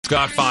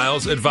Scott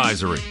Files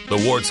Advisory.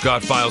 The Ward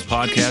Scott Files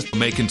podcast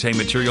may contain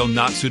material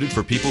not suited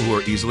for people who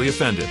are easily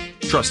offended.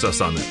 Trust us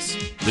on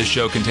this. This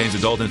show contains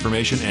adult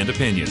information and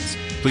opinions.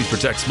 Please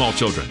protect small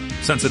children,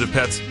 sensitive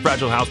pets,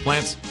 fragile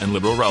houseplants, and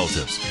liberal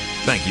relatives.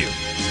 Thank you.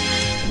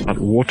 That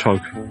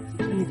warthog.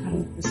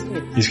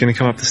 He's going to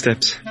come up the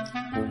steps.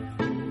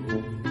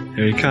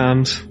 Here he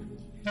comes.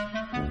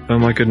 Oh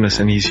my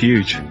goodness, and he's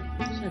huge.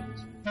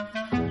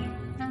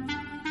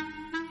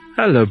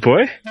 Hello,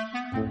 boy.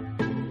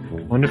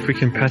 Wonder if we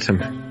can pet him.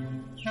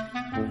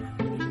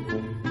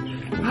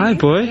 Hi,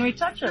 boy. Can we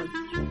touch him?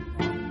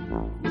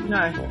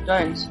 No,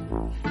 don't.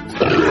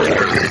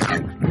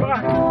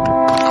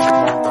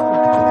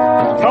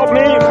 Help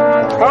me!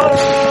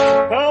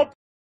 Help!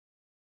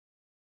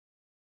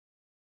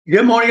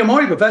 Good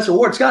morning, Professor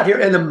Ward Scott here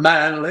in the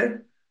manly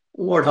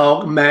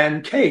Warthog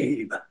Man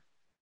Cave.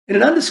 In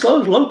an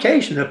undisclosed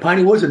location in the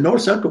Piney Woods of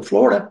north central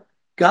Florida,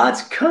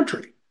 God's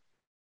country.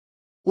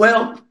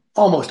 Well,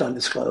 almost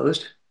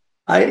undisclosed.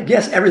 I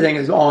guess everything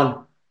is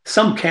on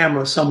some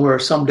camera somewhere,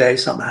 someday,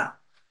 somehow.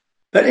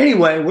 But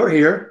anyway, we're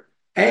here,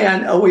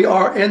 and we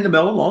are in the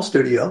Mellon Law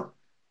Studio,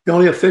 the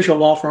only official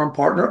law firm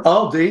partner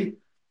of the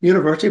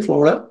University of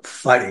Florida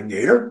Fighting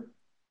Gator,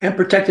 and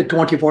protected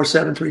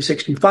 24/7,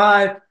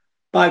 365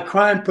 by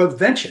crime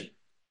prevention.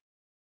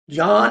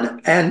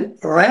 John and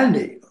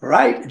Randy,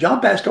 right?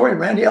 John Pastore and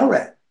Randy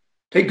Elrad.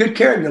 Take good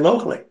care of you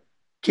locally.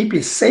 Keep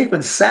you safe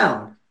and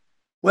sound.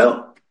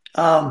 Well,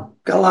 got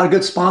a lot of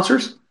good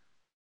sponsors.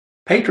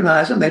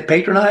 Patronize them. They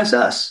patronize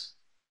us.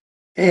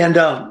 And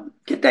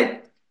get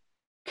that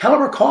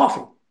Caliber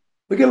coffee.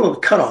 We get a little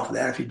cut off of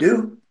that if you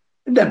do.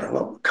 Never a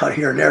little cut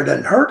here and there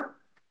doesn't hurt.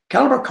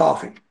 Caliber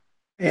coffee.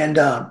 And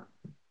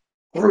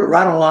order it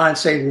right online,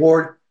 say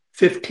Ward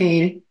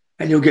 15,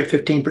 and you'll get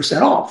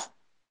 15% off.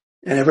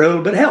 And every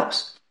little bit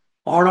helps.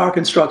 R&R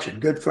Construction,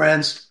 good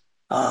friends,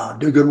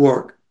 do good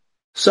work.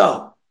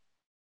 So,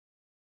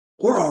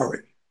 where are we?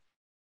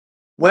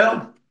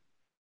 Well,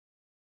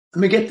 let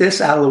me get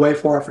this out of the way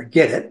before I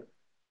forget it.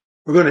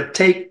 We're going to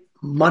take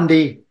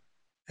Monday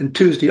and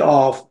Tuesday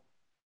off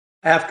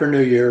after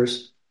New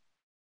Year's,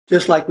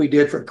 just like we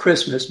did for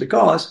Christmas,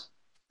 because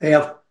they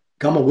have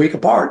come a week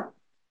apart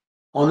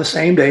on the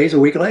same days a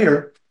week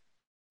later.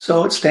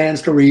 So it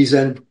stands to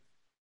reason.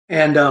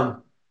 And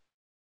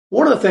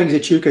one of the things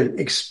that you can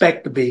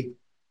expect to be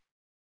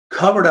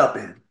covered up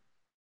in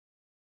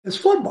is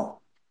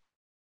football.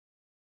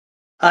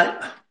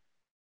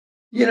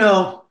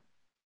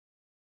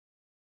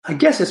 I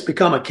guess it's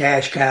become a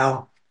cash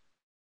cow.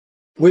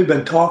 We've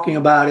been talking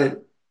about it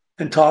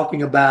and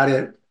talking about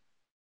it.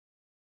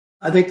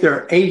 I think there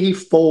are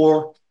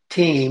 84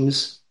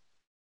 teams,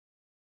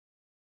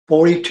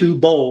 42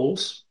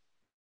 bowls.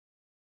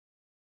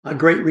 My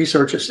great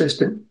research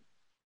assistant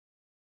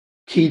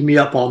keyed me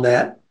up on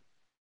that,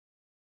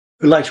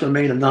 who likes to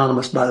remain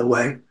anonymous, by the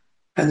way.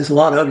 And there's a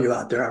lot of you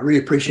out there. I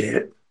really appreciate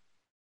it.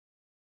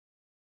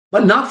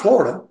 But not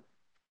Florida.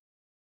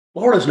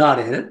 Florida's not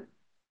in it.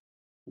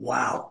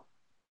 Wow.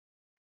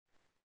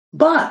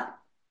 But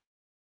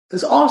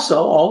there's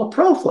also all the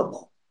pro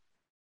football.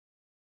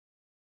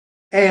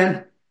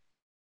 And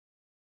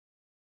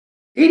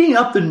eating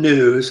up the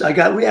news,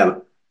 we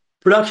have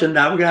production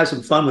now. We're going to have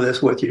some fun with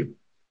this with you.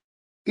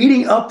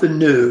 Eating up the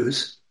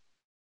news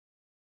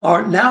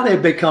are now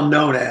they've become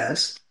known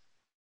as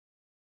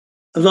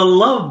the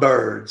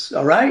Lovebirds,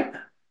 all right?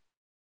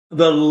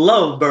 The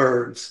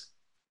Lovebirds.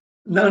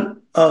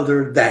 None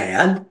other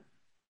than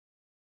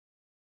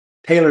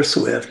Taylor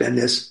Swift and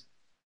this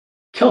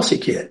Kelsey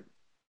kid.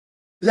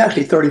 He's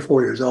actually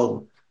 34 years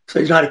old,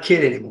 so he's not a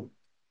kid anymore.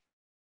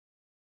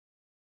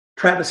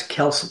 Travis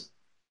Kelce.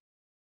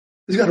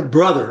 He's got a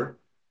brother,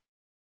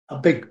 a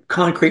big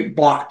concrete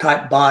block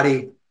type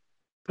body,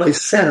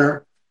 plays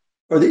center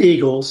for the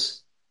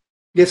Eagles,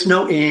 gets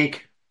no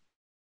ink,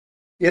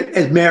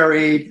 is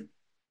married,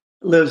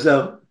 lives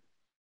a,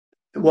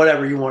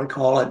 whatever you want to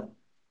call it,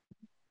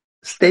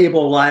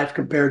 stable life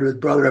compared to his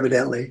brother,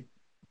 evidently.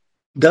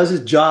 Does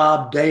his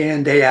job day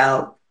in, day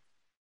out.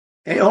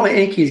 And the only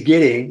ink he's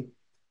getting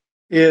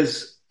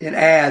is in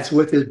ads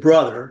with his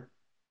brother,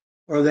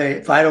 or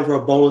they fight over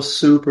a bowl of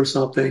soup or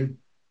something,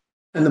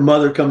 and the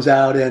mother comes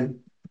out and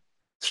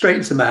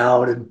straightens him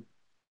out.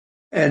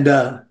 And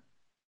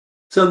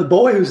so the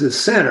boy who's the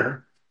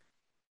center,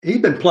 he's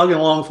been plugging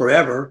along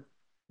forever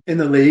in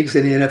the leagues,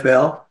 in the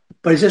NFL,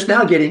 but he's just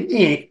now getting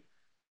ink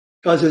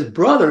because his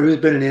brother, who's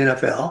been in the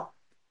NFL,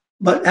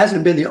 but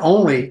hasn't been the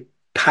only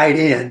tight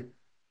end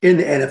in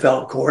the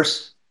NFL, of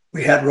course.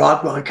 We had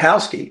Rob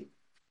Gronkowski,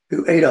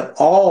 who ate up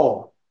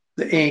all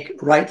the ink,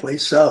 rightfully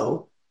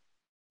so,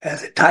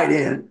 as a tight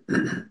end.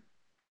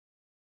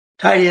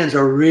 Tight ends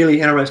are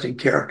really interesting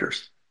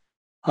characters.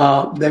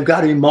 They've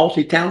got to be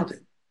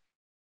multi-talented.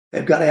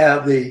 They've got to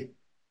have the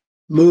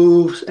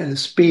moves and the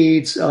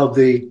speeds of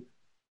the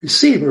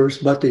receivers,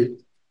 but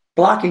the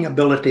blocking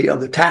ability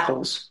of the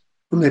tackles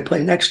whom they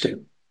play next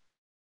to.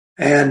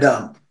 And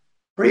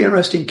pretty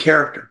interesting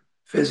character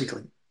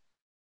physically.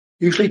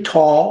 Usually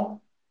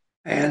tall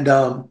and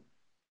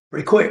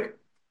pretty quick.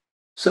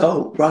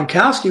 So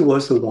Gronkowski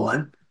was the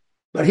one,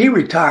 but he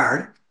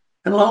retired.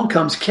 And along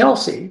comes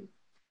Kelsey,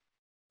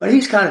 but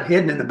he's kind of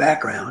hidden in the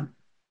background,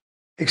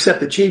 except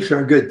the Chiefs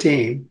are a good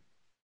team.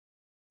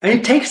 And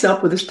he takes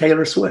up with this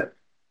Taylor Swift.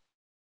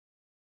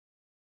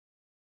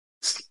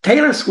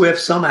 Taylor Swift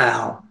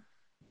somehow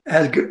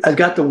has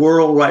got the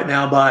world right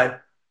now by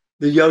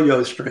the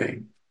yo-yo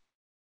string.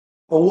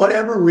 For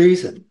whatever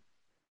reason,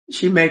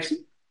 she makes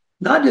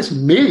not just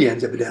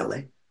millions,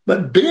 evidently,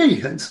 but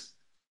billions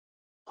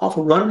off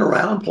of running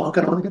around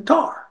plonking on the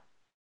guitar.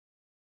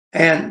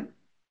 And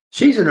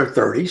she's in her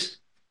 30s,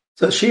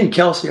 so she and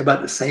Kelsey are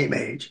about the same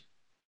age.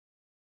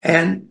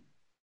 And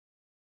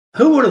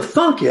who would have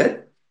thunk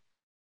it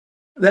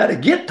that a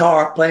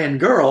guitar playing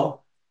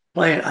girl,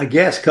 playing, I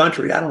guess,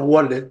 country, I don't know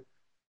what it is,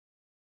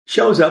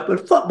 shows up at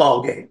a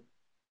football game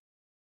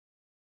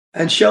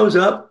and shows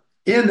up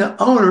in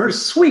the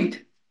owner's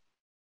suite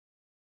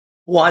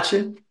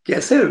watching,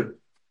 guess who?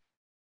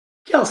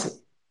 Kelsey.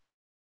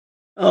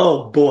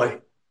 Oh,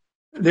 boy.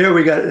 There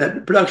we got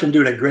that production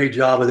doing a great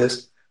job of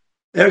this.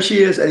 There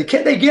she is. And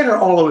they get her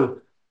all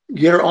over,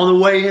 get her on the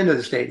way into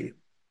the stadium,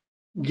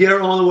 get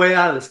her on the way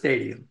out of the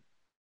stadium,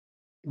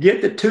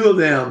 get the two of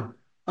them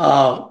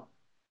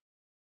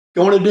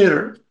going to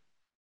dinner,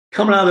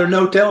 coming out of their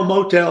no-tell,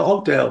 motel,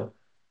 hotel,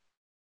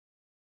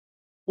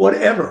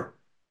 whatever.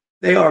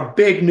 They are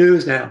big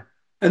news now.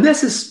 And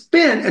this has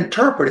been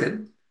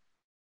interpreted,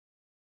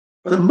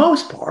 for the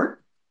most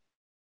part,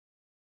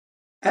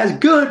 as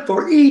good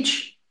for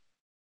each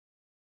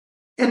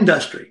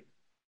industry.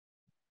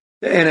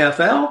 The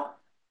NFL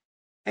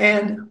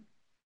and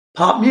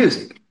pop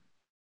music.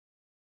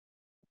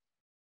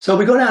 So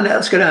let's go down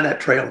that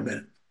trail a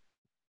minute.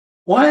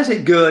 Why is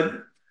it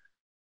good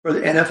for the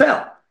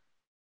NFL?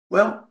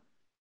 Well,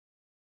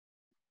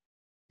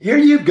 here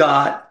you've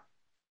got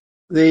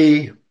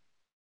the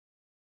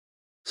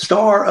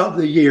star of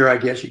the year, I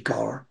guess you'd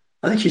call her.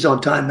 I think she's on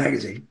Time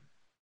Magazine.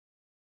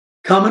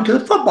 Coming to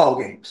the football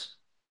games.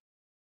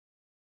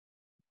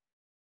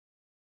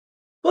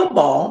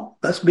 Football,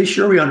 let's be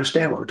sure we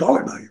understand what we're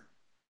talking about here,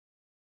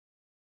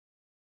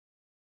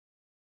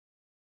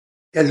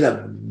 is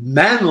a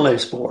manly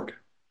sport.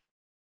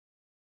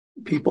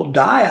 People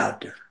die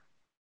out there.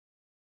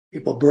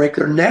 People break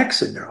their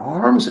necks and their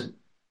arms, and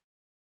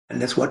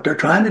that's what they're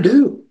trying to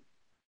do.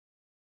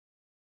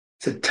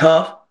 It's a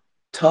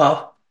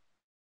tough,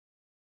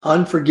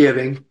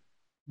 unforgiving,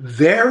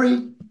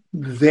 very,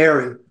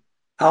 very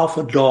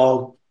alpha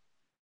dog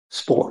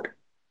sport.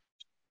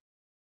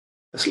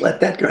 Let's let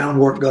that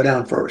groundwork go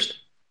down first.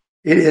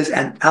 It is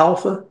an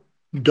alpha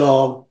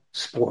dog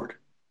sport.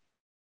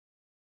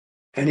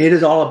 And it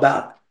is all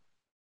about,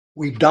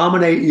 we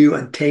dominate you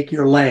and take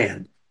your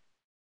land.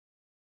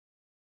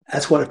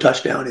 That's what a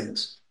touchdown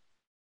is.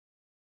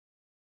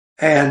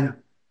 And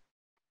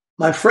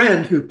my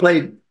friend who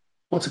played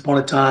once upon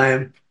a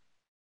time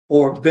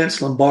for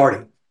Vince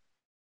Lombardi,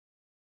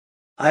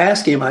 I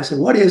asked him, I said,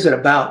 what is it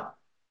about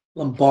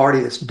Lombardi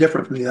that's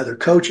different from the other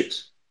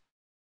coaches?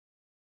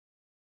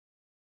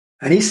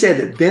 And he said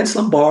that Vince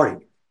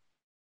Lombardi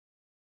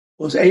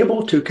was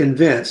able to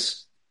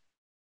convince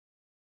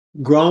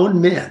grown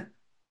men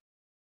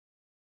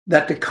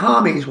that the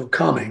commies were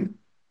coming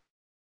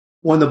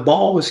when the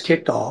ball was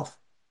kicked off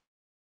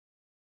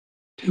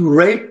to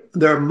rape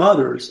their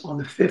mothers on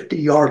the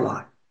 50-yard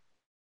line.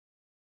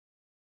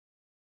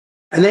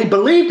 And they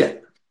believed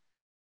it.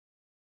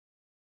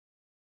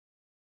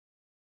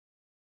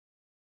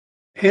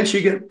 Hence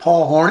you get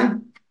Paul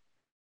Hornung,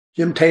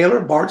 Jim Taylor,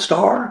 Bart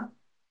Starr,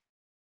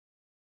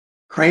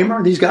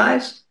 Kramer, these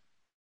guys.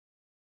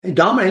 They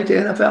dominate the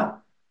NFL.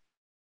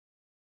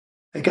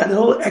 They got a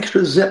little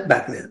extra zip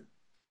back then.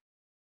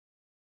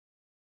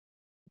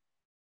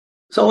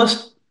 So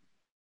let's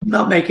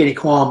not make any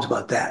qualms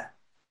about that.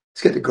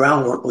 Let's get the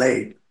groundwork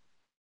laid.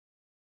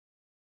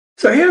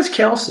 So here's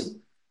Kelsey,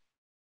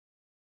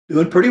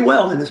 doing pretty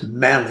well in this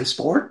manly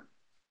sport,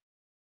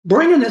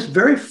 bringing this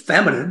very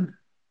feminine,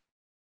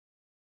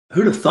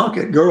 who'd have thunk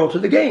it, girl to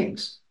the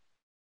games.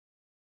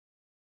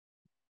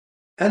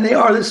 And they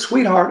are the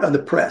sweetheart of the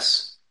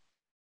press.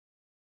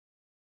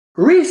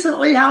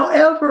 Recently,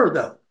 however,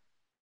 though,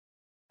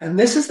 and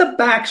this is the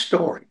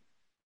backstory,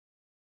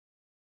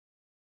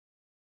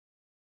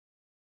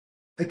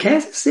 the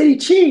Kansas City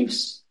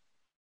Chiefs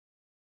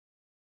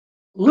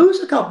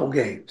lose a couple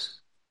games.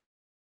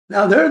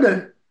 Now, they're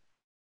the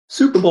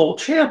Super Bowl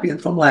champion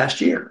from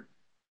last year.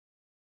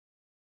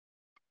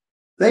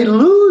 They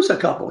lose a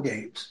couple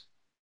games.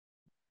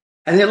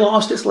 And they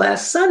lost this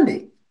last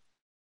Sunday.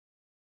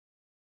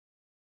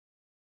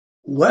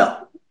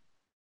 Well,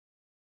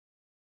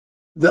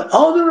 the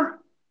other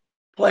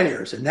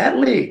players in that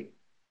league,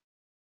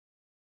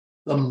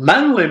 the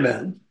manly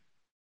men,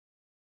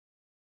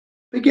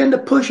 begin to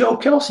push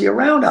old Kelsey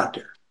around out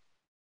there.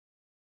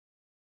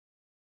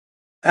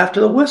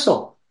 After the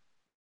whistle,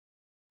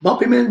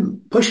 bump him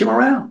in, push him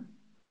around,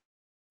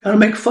 kind of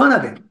make fun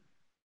of him.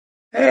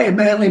 Hey,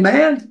 manly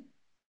man,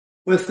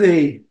 with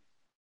the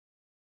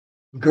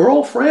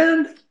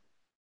girlfriend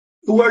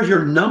who wears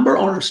your number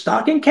on her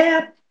stocking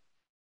cap?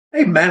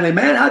 Hey, manly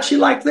man, how'd she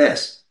like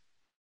this?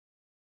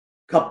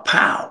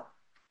 Kapow.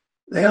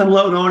 They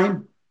unload on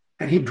him,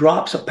 and he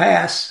drops a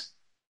pass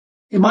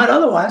he might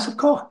otherwise have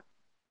caught.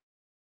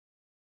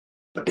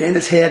 But they're in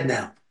his head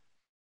now,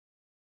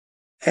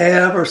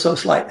 ever so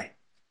slightly.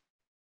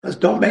 Because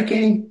don't make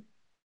any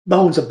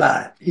bones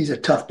about it. He's a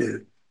tough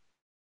dude.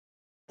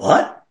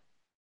 What?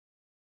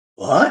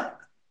 What?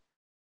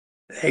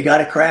 They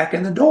got a crack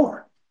in the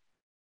door.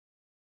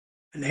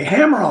 And they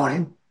hammer on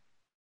him,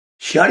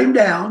 shut him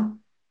down,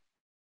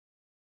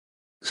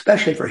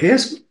 especially for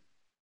his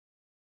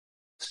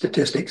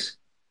statistics,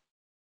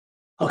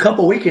 a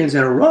couple weekends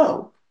in a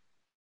row.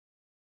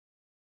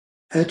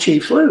 And the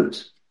Chiefs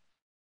lose.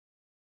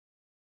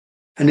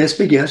 And this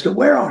begins to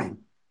wear on him.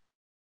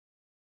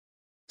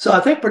 So I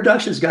think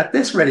production's got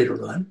this ready to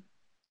run.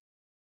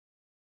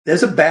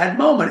 There's a bad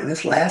moment in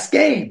this last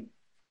game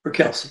for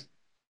Kelce.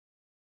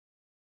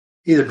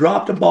 Either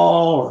dropped a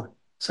ball or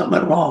something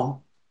went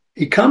wrong.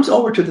 He comes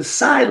over to the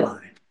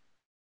sideline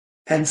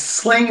and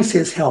slings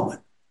his helmet.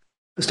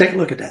 Let's take a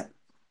look at that.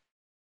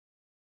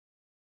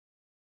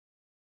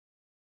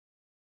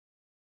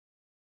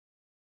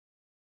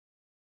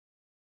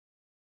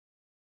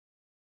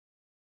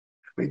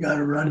 We got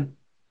to run.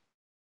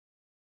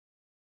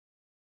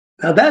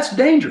 Now that's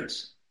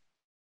dangerous.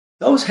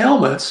 Those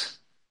helmets,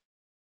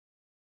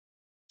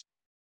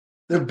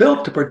 they're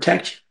built to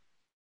protect you.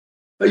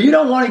 But you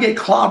don't want to get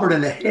clobbered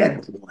in the head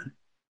with one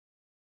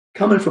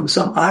coming from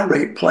some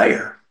irate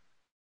player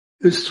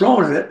who's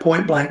throwing it at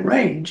point blank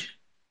range.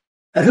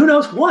 And who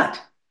knows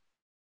what?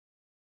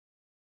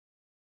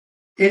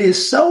 It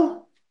is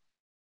so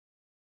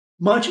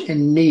much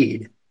in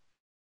need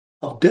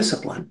of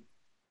discipline.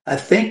 I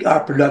think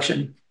our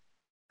production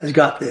has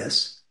got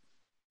this.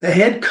 The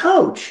head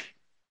coach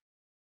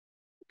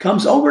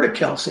comes over to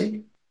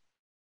Kelce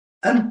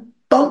and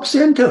bumps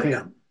into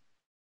him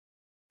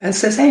and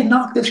says, hey,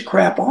 knock this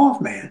crap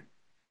off, man.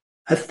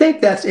 I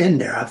think that's in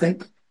there. I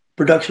think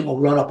production will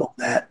run up on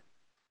that.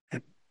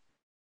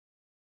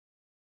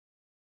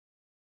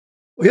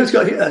 Well, let's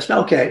go.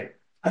 Okay.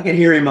 I can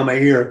hear him on my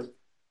ear.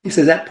 He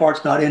says that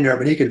part's not in there,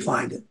 but he can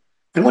find it.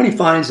 And when he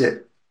finds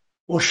it,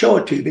 we'll show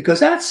it to you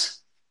because that's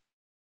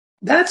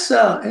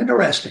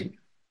interesting.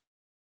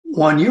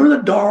 When you're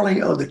the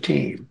darling of the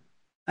team,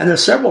 and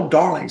there's several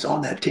darlings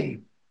on that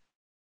team,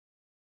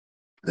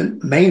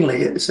 and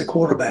mainly it's the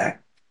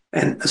quarterback,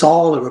 and it's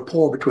all the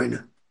rapport between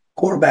the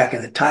quarterback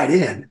and the tight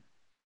end.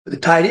 But the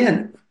tight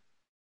end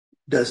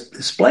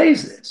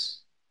displays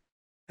this,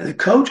 and the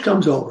coach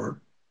comes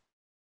over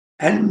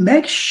and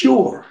makes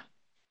sure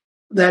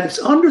that it's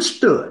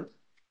understood,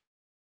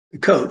 the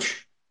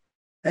coach,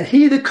 that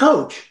he, the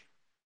coach,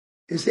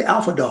 is the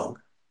alpha dog.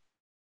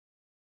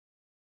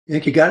 You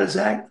think you got it,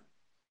 Zach?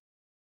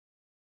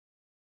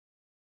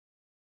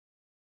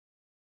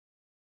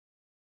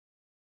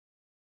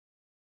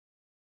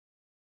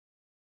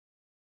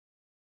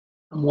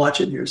 I'm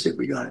watching here, see if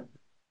we got it.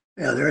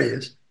 Yeah, there he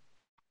is.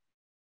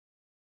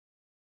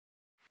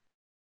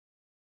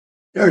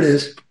 There it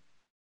is.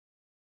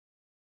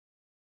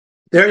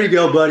 There you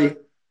go, buddy.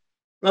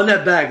 Run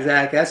that back,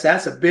 Zach.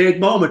 That's a big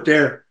moment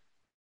there.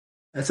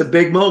 That's a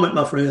big moment,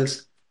 my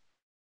friends.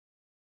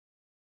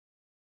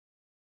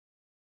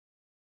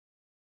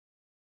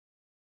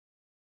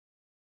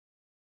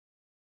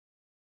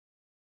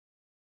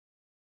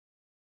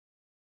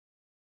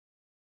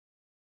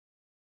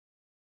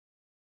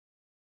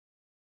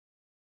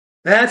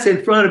 That's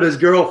in front of his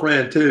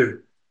girlfriend,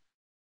 too.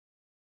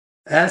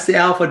 That's the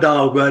alpha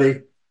dog,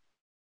 buddy.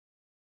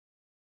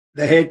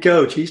 The head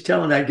coach, he's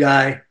telling that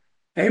guy,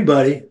 hey,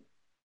 buddy,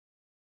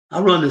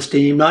 I run this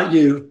team, not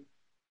you.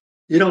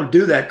 You don't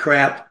do that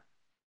crap.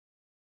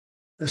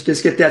 Let's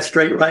just get that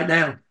straight right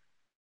now.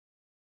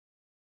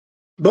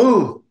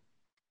 Boom.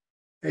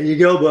 There you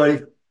go,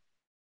 buddy.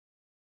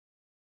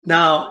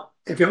 Now,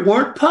 if it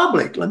weren't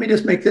public, let me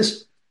just make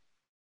this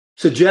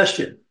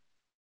suggestion.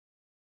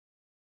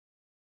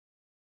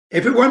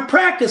 If it weren't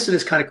practice and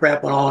this kind of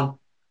crap went on,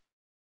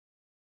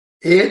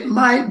 it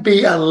might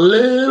be a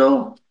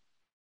little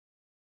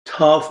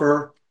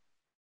tougher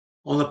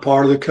on the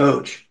part of the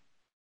coach.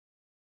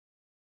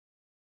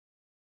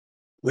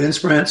 Wind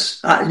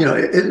sprints,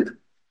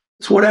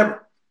 it's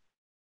whatever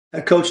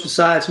that coach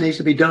decides needs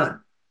to be done.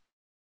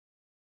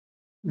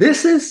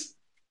 This is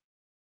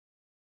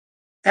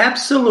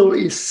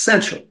absolutely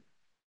essential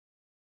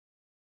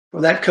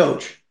for that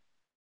coach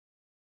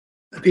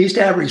if he's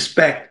to have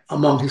respect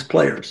among his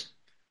players,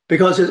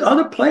 because his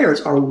other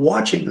players are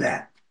watching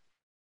that.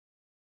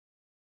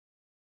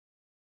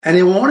 And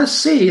they want to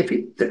see if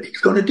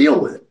he's going to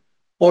deal with it,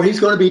 or he's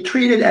going to be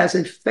treated as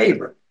a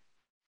favorite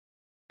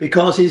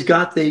because he's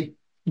got the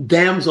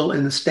damsel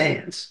in the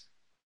stands.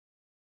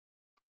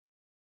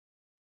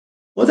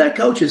 Well, that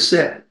coach has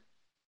said,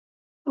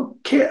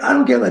 I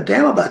don't give a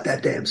damn about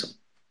that damsel.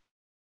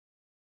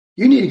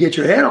 You need to get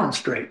your head on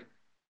straight.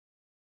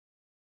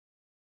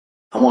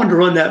 I wanted to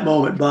run that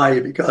moment by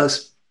you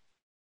because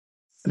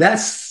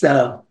that's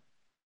I've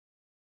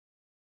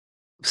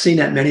seen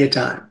that many a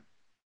time.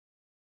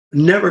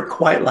 Never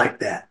quite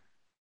like that.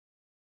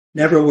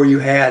 never where you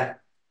had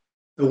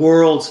the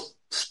world's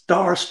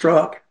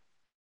starstruck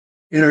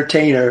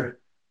entertainer,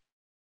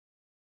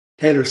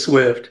 Taylor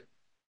Swift,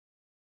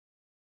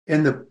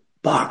 in the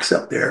box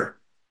up there,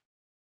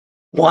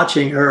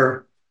 watching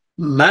her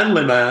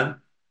manly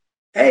man,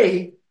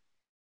 A,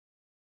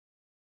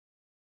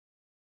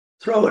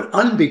 throw an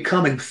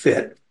unbecoming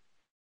fit.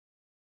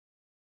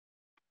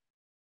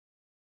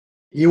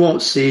 You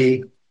won't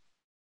see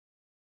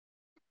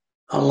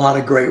a lot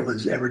of great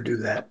ones ever do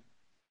that.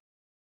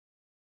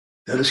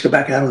 They'll just go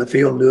back out on the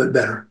field and do it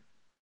better.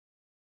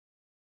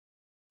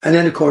 And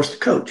then, of course, the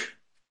coach.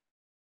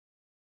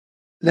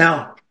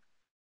 Now,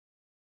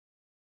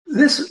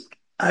 this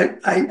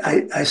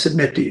I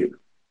submit to you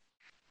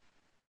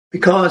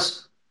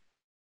because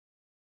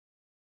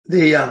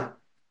the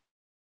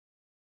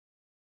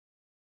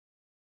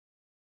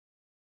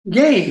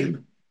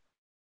game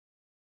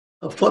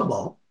of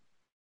football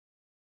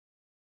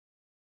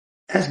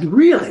has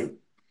really,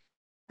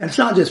 and it's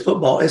not just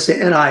football, it's the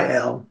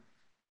NIL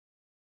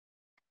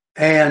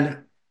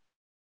and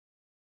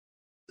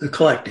the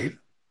collective.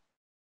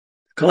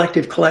 The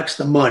collective collects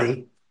the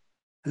money,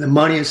 and the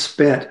money is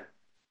spent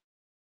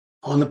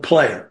on the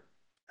player.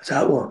 That's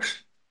how it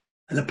works.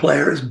 And the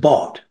player is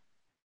bought.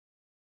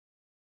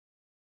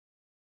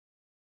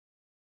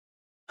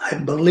 I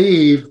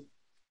believe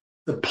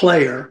the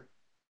player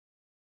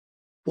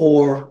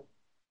who's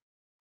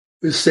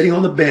sitting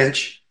on the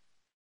bench,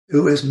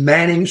 who is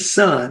Manning's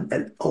son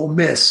at Ole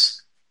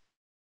Miss,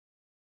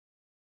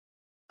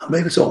 I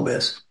believe it's Ole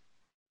Miss,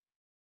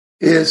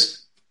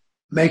 is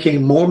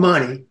making more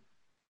money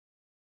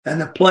than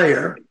the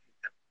player.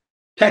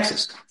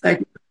 Texas.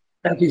 Thank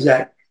you,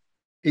 Zach.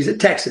 He's at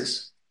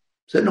Texas,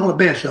 sitting on the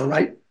bench, though,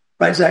 right?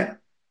 Right, Zach?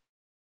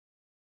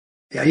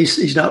 Yeah,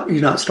 he's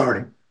not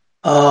starting.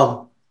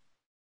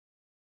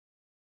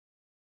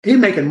 He's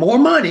making more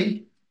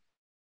money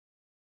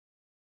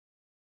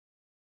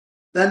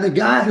than the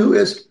guy who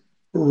is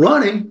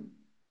running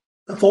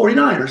the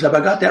 49ers. Have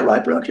I got that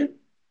right, production?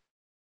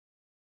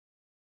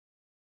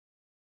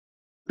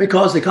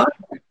 Because the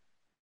contract.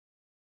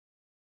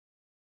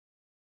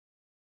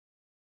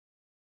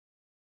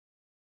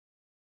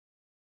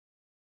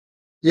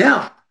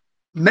 Yeah.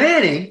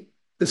 Manning,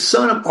 the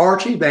son of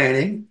Archie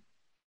Manning,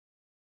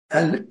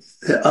 and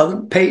the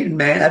other Peyton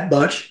Man, that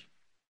bunch,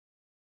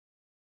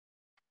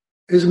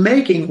 is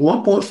making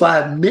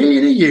 $1.5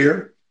 million a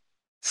year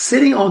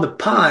sitting on the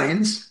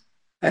pines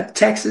at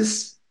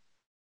Texas,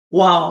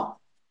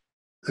 while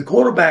the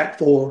quarterback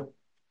for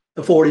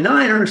the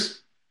 49ers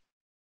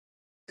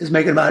is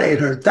making about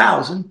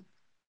 $800,000.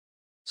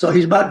 So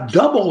he's about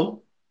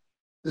double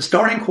the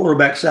starting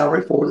quarterback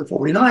salary for the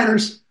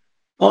 49ers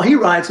while he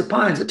rides the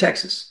pines at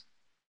Texas.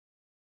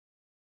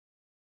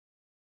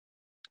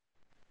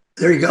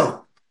 There you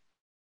go.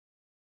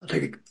 I'll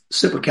take a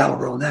sip of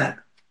caliber on that.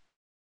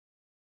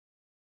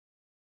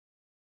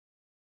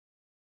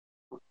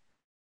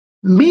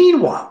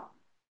 Meanwhile,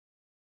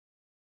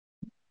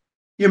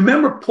 you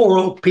remember poor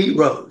old Pete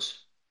Rose.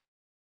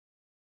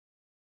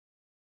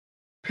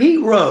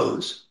 Pete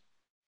Rose,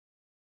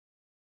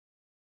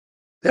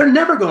 they're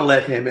never going to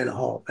let him in the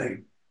Hall of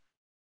Fame.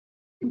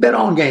 He bet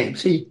on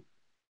games. He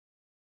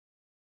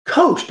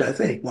coached, I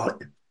think, while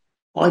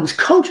he was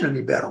coaching them,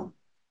 he bet on.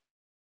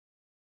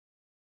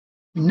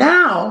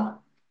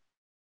 Now,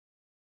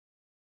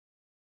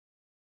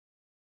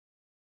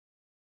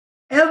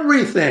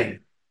 everything,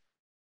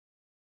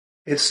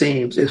 it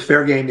seems, is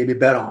fair game to be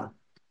bet on.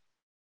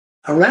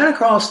 I ran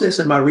across this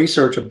in my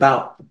research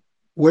about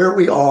where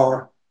we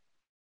are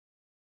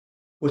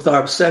with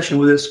our obsession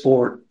with this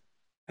sport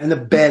and the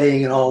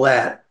betting and all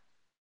that.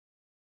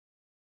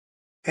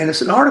 And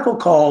it's an article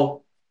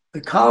called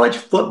 "The College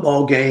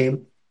Football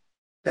Game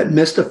That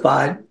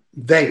Mystified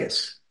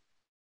Vegas."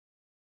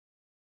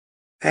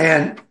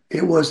 And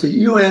it was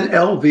the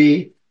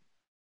UNLV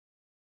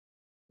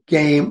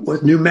game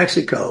with New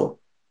Mexico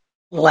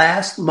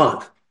last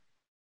month.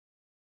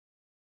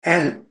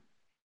 And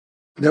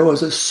there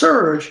was a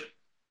surge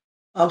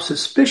of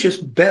suspicious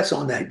bets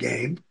on that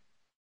game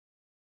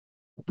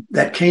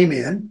that came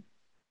in,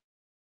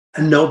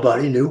 and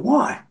nobody knew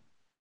why.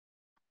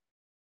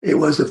 It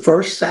was the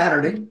first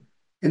Saturday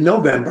in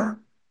November.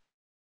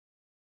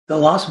 The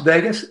Las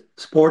Vegas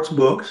sports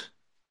books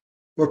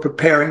were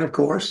preparing, of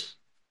course,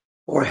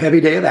 for a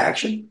heavy day of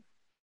action.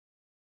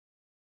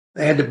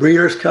 They had the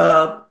Breeders'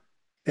 Cup.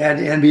 They had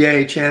the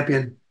NBA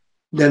champion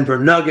Denver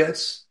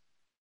Nuggets.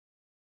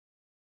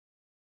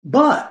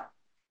 But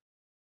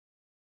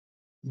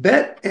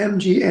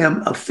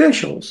BetMGM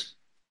officials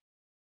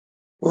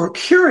were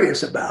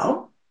curious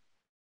about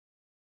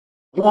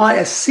why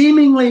a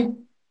seemingly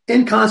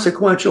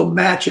inconsequential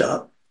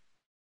matchup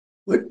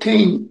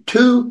between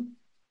two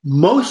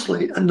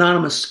mostly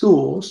anonymous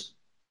schools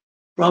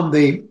from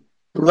the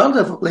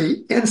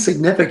relatively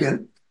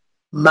insignificant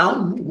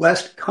Mountain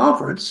West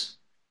Conference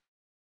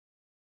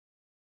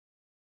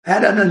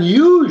had an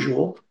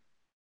unusual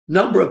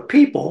number of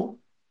people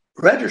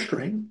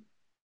registering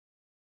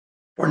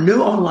for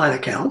new online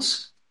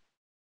accounts,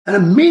 and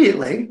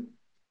immediately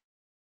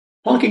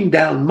plunking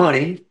down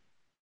money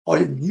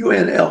on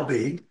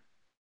UNLV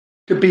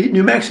to beat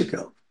New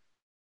Mexico.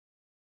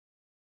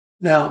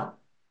 Now,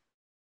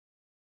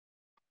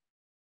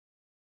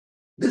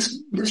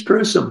 this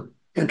drew some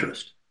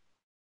interest.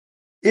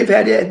 If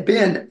it had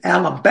been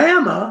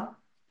Alabama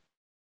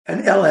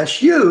and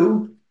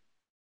LSU,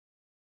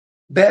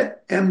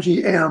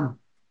 BetMGM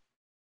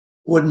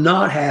would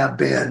not have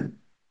been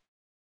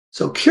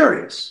so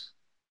curious.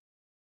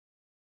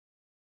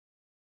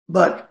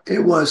 But it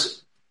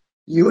was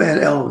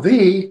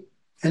UNLV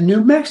and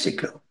New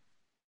Mexico.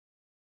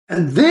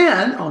 And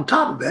then, on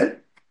top of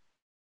it,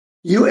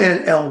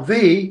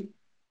 UNLV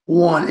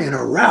won in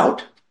a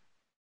rout,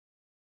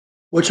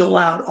 which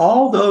allowed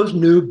all those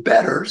new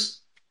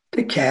bettors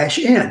to cash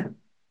in.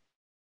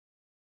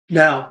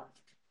 Now,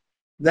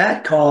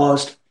 that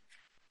caused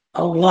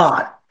a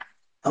lot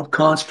of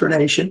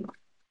consternation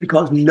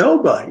because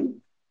nobody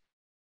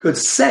could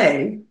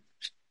say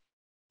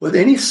with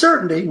any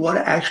certainty what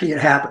actually had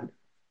happened.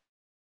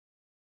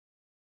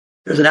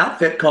 There's an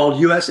outfit called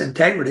U.S.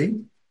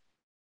 Integrity.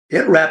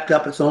 It wrapped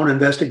up its own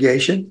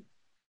investigation.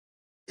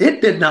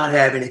 It did not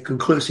have any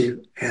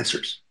conclusive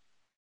answers.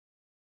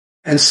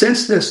 And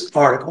since this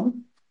article,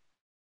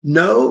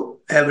 no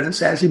evidence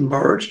has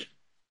emerged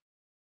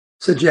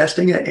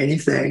suggesting that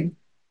anything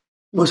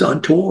was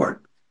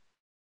untoward.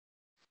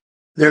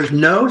 There's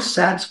no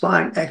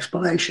satisfying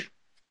explanation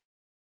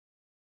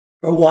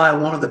for why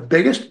one of the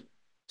biggest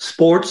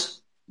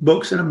sports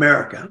books in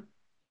America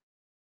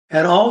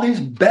had all these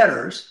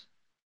bettors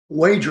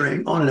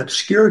wagering on an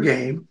obscure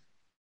game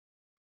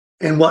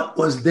in what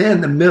was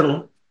then the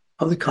middle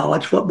of the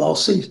college football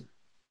season.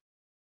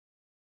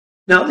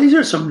 Now, these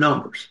are some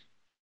numbers.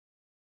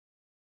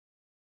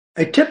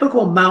 A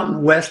typical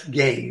Mountain West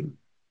game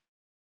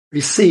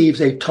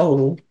receives a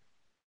total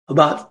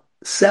about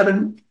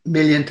 $7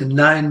 million to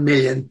 $9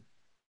 million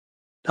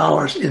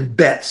in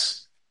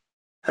bets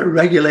at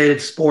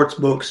regulated sports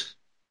books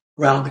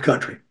around the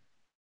country.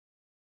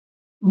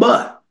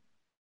 But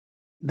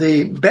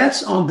the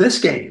bets on this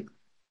game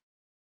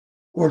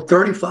were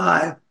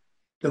 35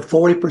 to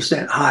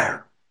 40%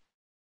 higher.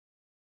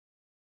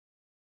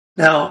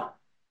 Now,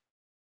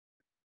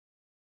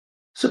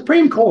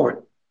 Supreme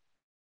Court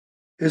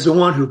is the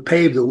one who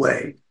paved the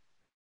way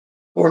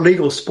for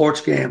legal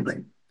sports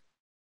gambling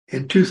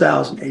in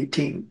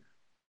 2018.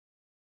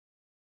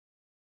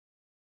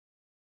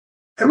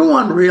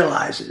 Everyone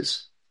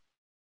realizes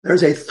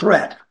there's a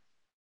threat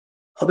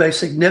of a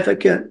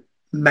significant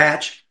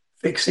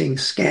match-fixing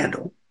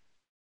scandal.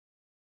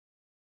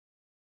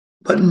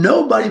 But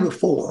nobody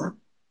before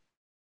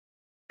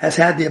has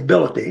had the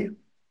ability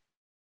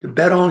to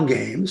bet on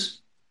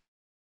games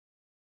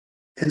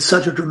in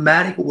such a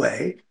dramatic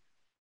way,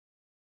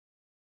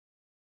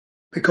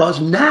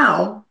 because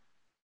now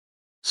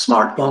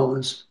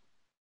smartphones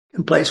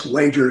can place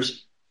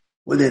wagers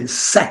within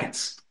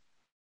seconds.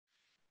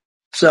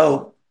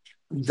 So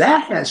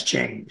that has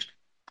changed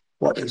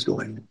what is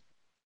going on.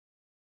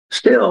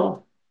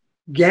 Still,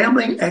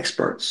 gambling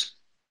experts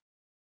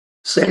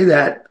say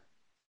that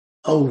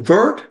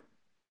overt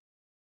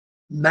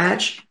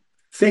match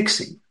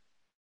fixing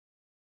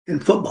in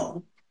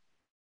football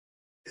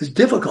is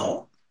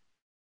difficult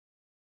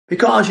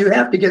because you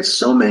have to get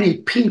so many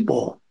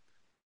people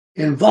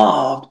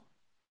involved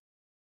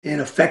in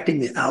affecting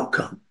the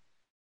outcome.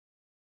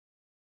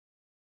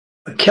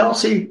 But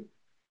Kelsey,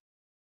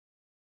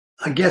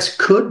 I guess,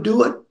 could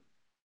do it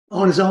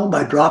on his own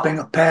by dropping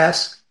a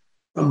pass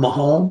from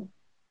Mahomes.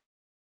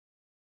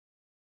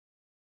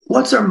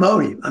 What's their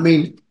motive? I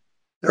mean,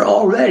 they're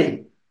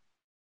already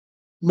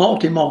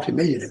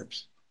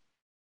multi-millionaires.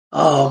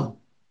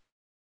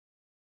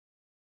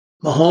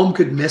 Mahomes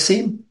could miss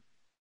him.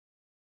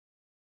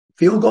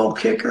 Field goal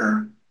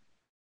kicker.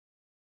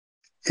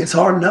 It's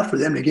hard enough for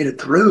them to get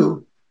it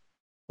through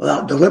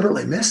without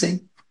deliberately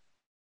missing.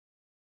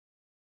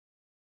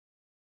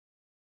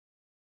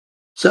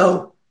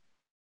 So,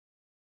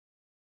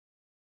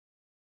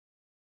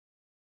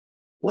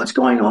 what's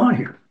going on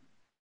here?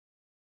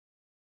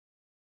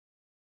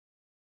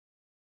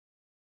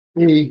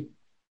 The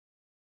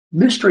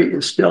mystery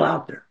is still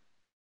out there.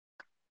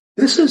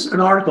 This is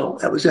an article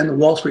that was in the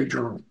Wall Street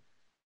Journal.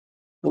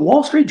 The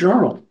Wall Street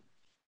Journal,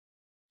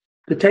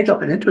 to take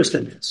up an interest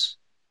in this,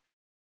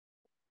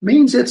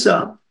 means it's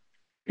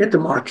hit the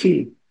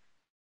marquee.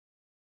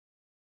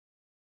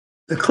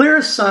 The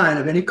clearest sign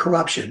of any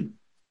corruption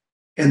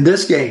in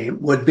this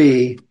game would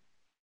be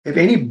if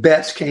any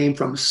bets came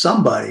from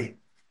somebody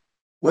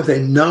with a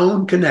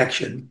known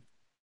connection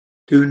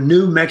to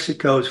New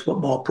Mexico's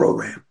football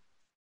program.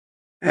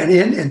 And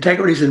in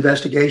Integrity's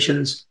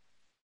investigations,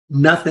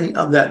 nothing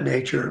of that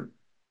nature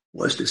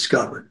was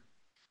discovered.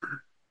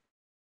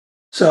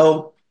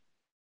 So,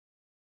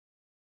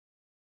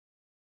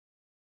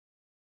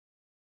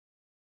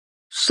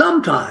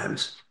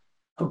 sometimes,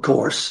 of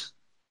course,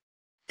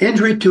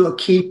 injury to a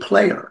key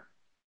player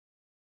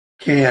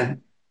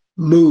can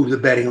move the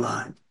betting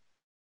line,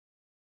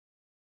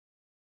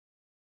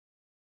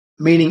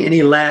 meaning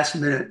any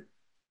last-minute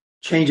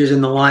changes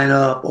in the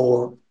lineup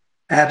or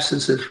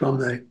absences from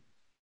the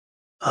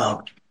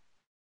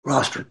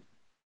roster.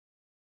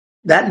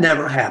 That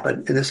never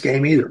happened in this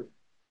game either.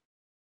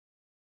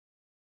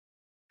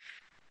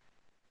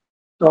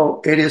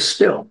 So it is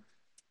still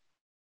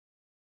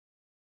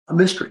a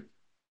mystery.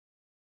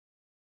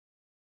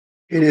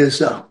 It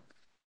is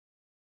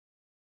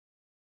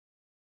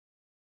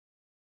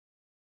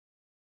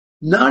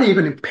not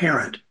even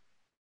apparent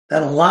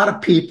that a lot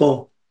of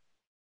people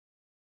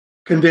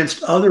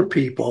convinced other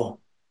people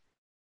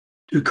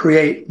to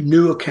create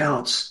new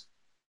accounts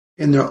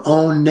in their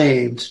own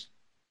names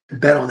to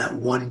bet on that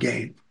one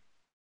game.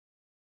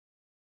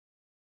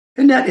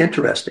 Isn't that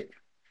interesting?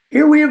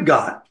 Here we have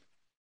got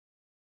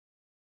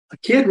a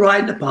kid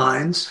riding the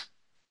pines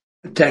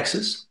in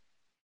Texas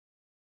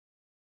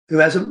who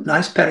has a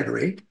nice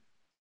pedigree,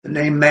 the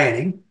name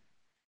Manning,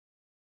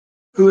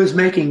 who is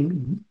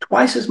making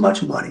twice as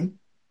much money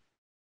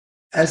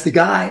as the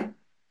guy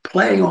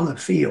playing on the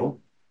field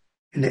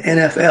in the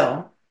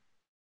NFL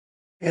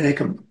in a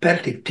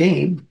competitive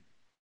team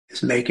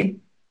is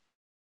making.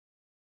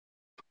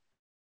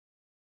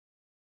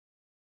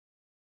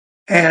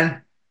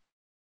 And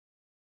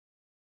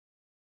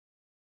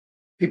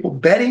people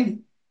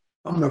betting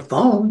on their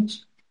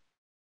phones.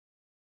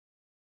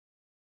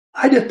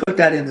 I just put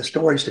that in the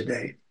stories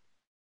today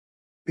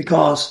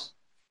because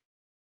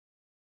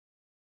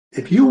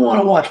if you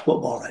want to watch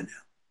football right now,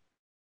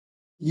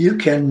 you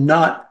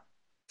cannot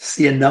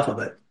see enough of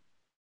it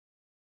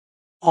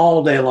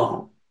all day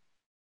long.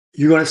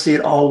 You're going to see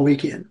it all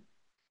weekend.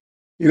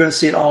 You're going to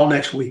see it all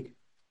next week.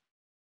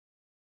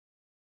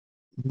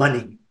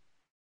 Money,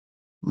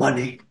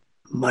 money,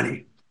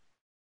 money.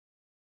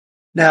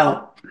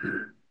 Now,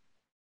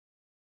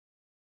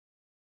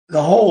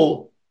 the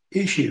whole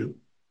issue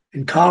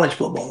in college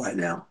football right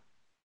now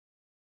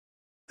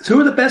is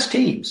who are the best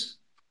teams?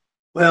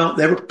 Well,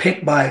 they were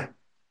picked by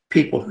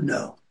people who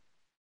know.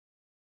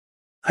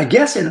 I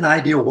guess in an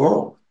ideal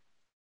world,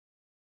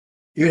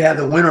 you'd have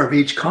the winner of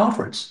each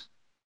conference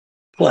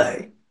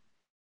play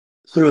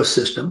through a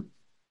system,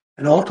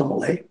 and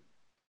ultimately,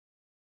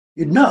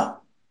 you'd know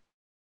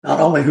not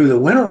only who the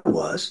winner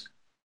was,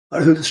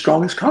 but who the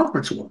strongest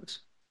conference was.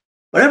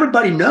 But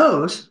everybody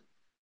knows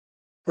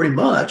pretty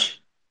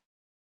much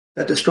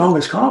that the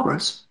strongest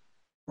conference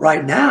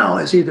right now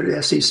is either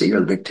the SEC or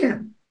the Big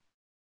Ten.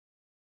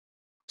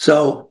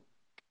 So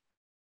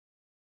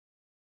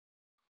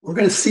we're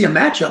going to see a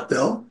matchup,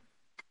 though.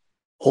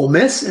 Ole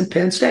Miss and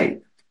Penn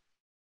State.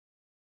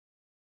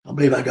 I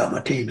believe I got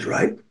my teams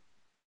right.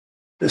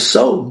 There's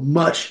so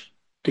much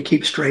to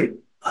keep straight.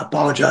 I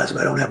apologize if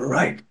I don't have it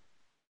right.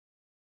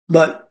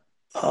 But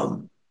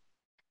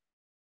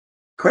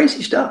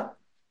crazy stuff.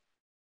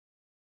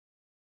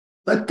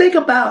 But think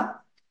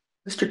about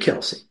Mr.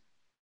 Kelsey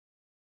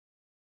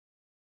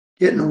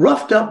getting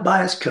roughed up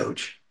by his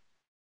coach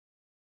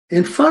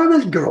in front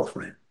of his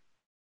girlfriend.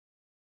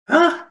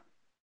 Huh?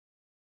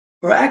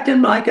 For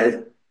acting like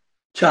a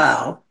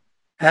child,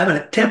 having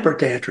a temper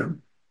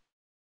tantrum,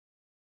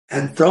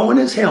 and throwing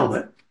his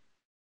helmet.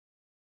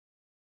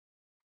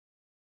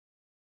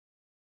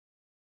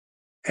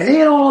 It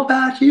ain't all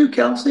about you,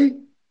 Kelsey.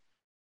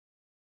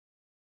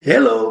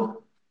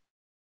 Hello.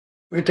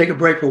 We're going to take a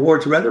break for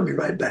Ward's Weather. We'll be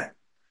right back.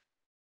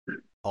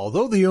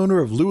 Although the owner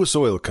of Lewis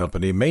Oil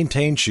Company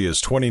maintains she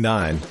is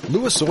 29,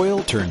 Lewis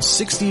Oil turns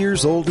 60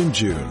 years old in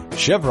June.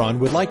 Chevron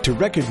would like to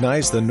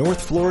recognize the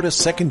North Florida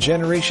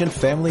second-generation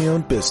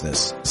family-owned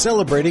business,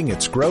 celebrating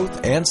its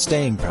growth and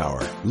staying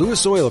power.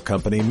 Lewis Oil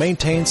Company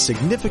maintains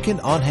significant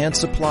on-hand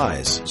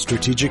supplies,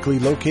 strategically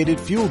located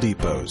fuel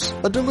depots,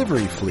 a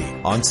delivery fleet,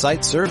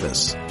 on-site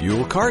service,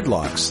 fuel card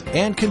locks,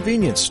 and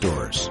convenience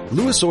stores.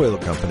 Lewis Oil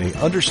Company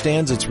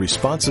understands its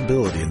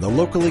responsibility in the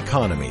local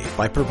economy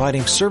by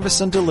providing service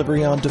and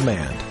delivery on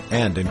demand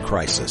and in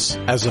crisis.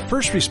 As a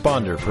first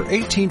responder for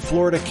 18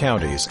 Florida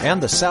counties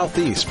and the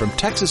Southeast from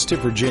Texas to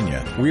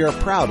Virginia, we are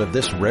proud of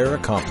this rare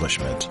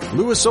accomplishment.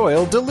 Lewis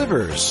Oil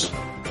delivers.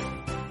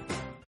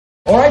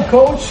 All right,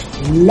 Coach.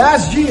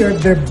 Last year,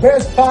 the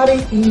best party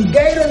in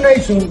Gator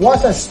Nation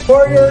was at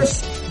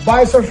Spurrier's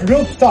Visors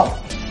Rooftop.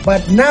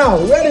 But now,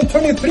 we're in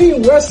 23,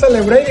 we're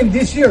celebrating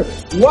this year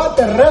what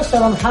the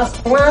restaurant has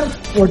planned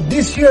for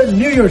this year,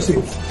 New Year's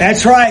Eve.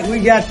 That's right. We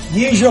got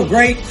usual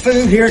great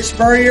food here at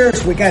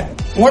Spurrier's. We got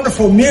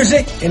wonderful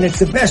music, and it's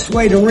the best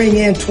way to ring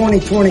in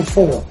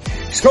 2024.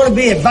 It's going to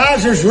be at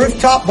Visors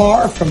Rooftop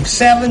Bar from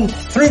 7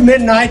 through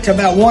midnight to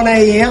about 1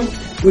 a.m.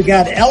 We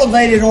got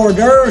elevated hors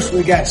d'oeuvres.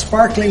 We got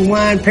sparkling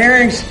wine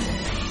pairings.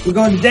 We're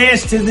going to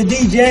dance to the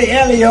DJ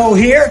Elio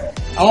here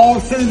all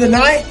through the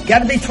night.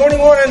 Got to be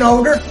 21 and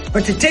older,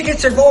 but the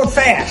tickets are going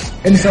fast.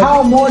 And so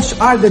how much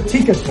are the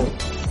tickets for?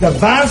 The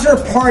Visor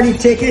party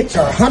tickets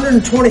are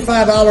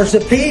 $125 a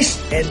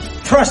piece, and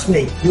trust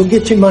me, you'll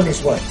get your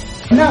money's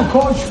worth. Now,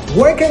 Coach,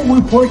 where can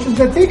we purchase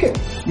the ticket?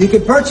 You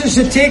can purchase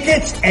the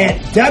tickets at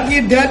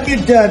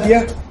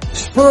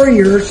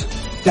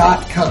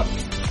www.spurriers.com.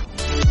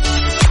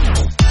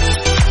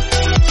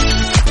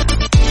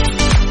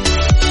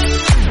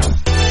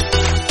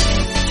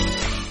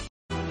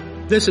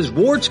 This is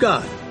Ward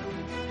Scott,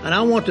 And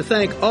I want to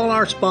thank all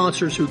our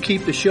sponsors who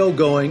keep the show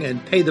going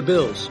and pay the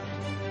bills.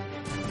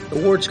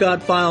 The Ward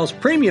Scott Files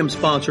premium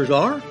sponsors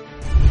are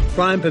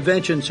Crime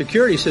Prevention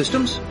Security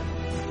Systems,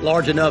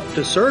 large enough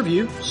to serve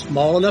you,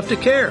 small enough to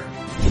care.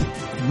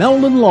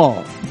 Meldon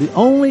Law, the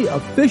only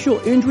official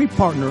injury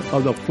partner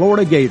of the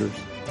Florida Gators.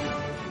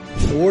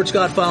 The Ward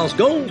Scott Files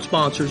gold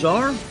sponsors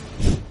are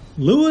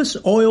Lewis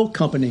Oil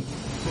Company,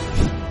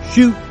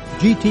 Shoot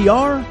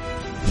GTR,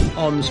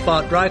 On the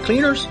Spot Dry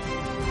Cleaners,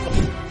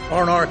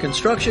 R&R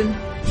Construction,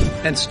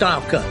 and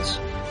Style Cuts.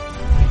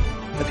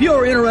 If you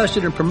are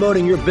interested in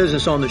promoting your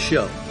business on the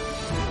show,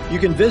 you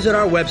can visit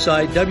our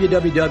website,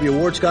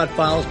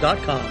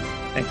 www.wardscottfiles.com,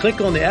 and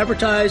click on the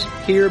Advertise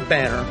Here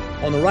banner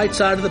on the right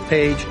side of the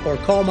page, or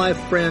call my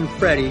friend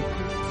Freddie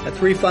at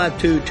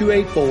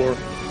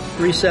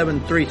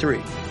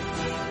 352-284-3733.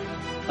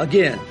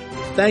 Again,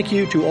 thank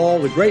you to all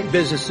the great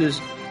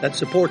businesses that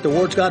support the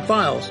Ward Scott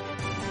Files.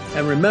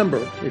 And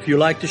remember, if you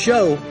like the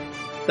show,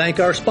 thank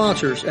our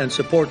sponsors and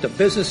support the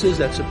businesses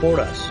that support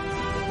us.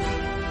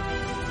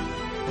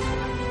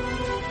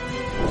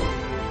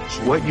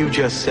 What you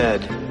just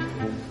said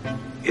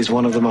is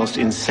one of the most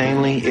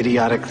insanely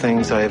idiotic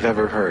things I have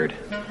ever heard.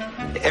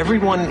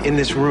 Everyone in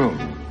this room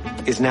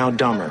is now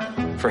dumber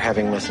for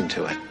having listened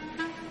to it.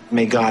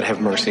 May God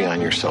have mercy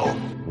on your soul.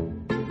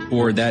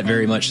 Or that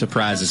very much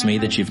surprises me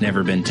that you've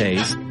never been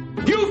tased.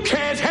 You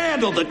can't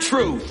handle the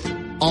truth.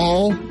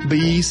 All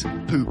bees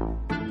poop.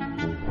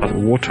 A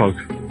warthog.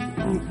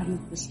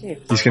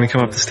 He's going to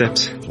come up the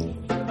steps.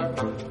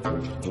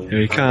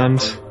 Here he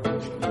comes.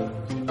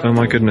 Oh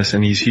my goodness,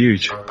 and he's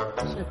huge.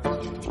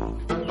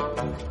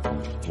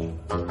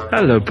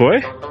 Hello,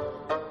 boy.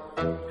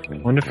 I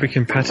wonder if we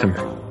can pet him.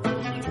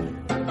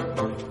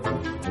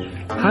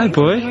 Hi,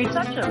 boy. Can we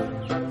touch him?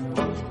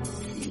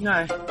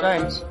 No,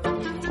 don't.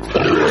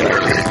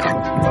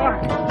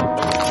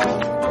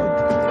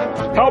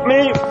 Help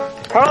me!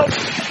 Help!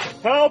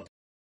 Help!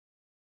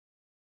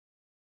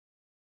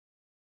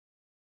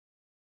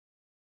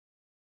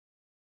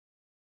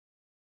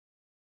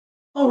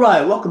 All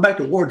right, welcome back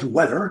to Ward's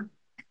Weather,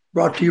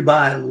 brought to you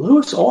by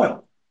Lewis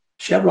Oil,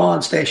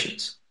 Chevron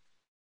Stations.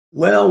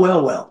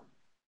 Well.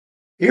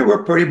 Here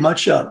we're pretty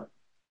much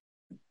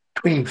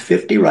between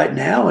 50 right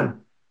now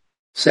and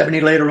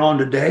 70 later on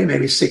today,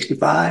 maybe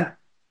 65,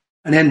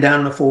 and then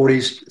down in the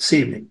 40s this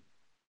evening.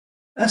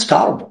 That's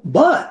tolerable.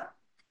 But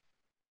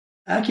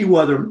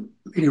AccuWeather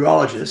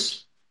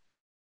meteorologists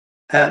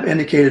have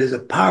indicated it's a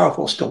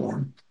powerful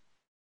storm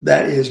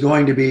that is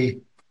going to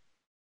be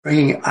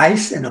bringing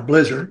ice and a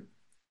blizzard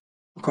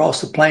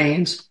across the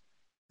plains,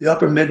 the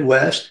upper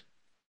Midwest,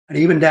 and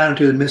even down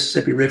to the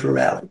Mississippi River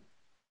Valley,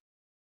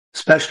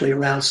 especially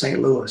around St.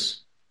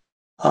 Louis.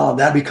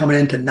 That'll be coming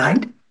in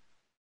tonight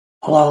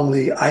along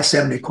the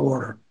I-70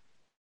 corridor.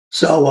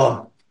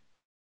 So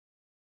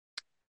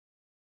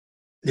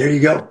there you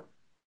go.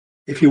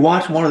 If you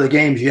watched one of the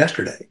games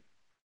yesterday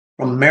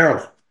from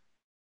Maryland,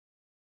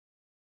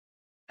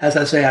 as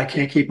I say, I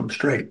can't keep them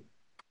straight.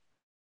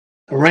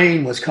 The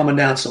rain was coming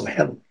down so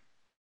heavily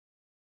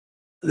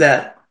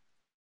that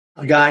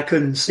a guy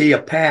couldn't see a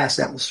pass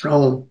that was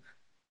thrown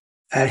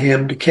at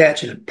him to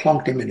catch, and it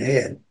plunked him in the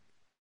head.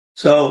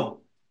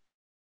 So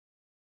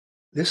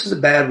this is a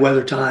bad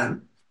weather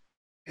time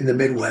in the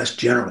Midwest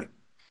generally.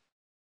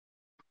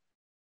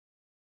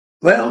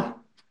 Well,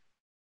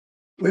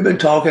 we've been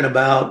talking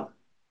about,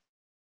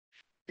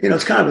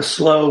 it's kind of a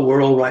slow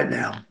world right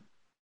now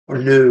for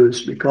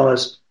news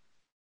because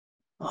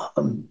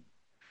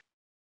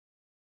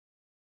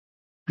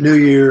New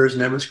Year's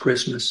and then was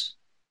Christmas.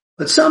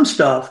 But some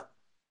stuff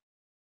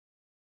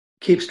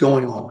keeps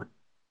going on.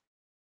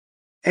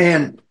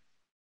 And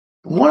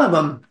one of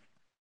them,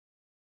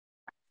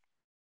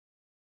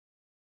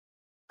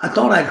 I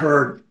thought I'd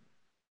heard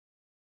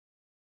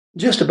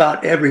just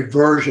about every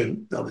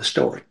version of the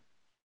story.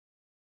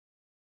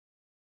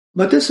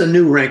 But this is a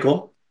new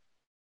wrinkle.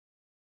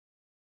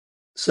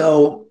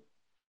 So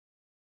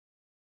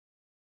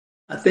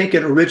I think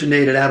it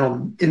originated out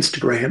on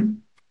Instagram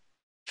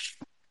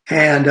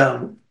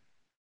and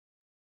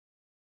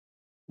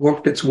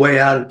worked its way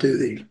out into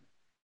the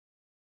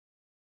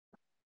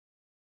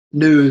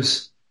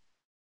news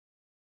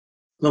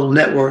little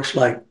networks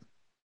like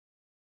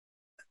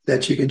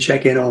that you can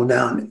check in on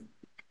down.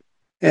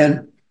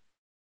 And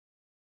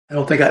I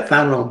don't think I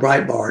found it on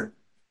Breitbart.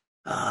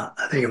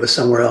 I think it was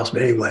somewhere else,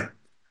 but anyway, it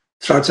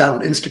starts out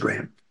on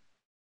Instagram.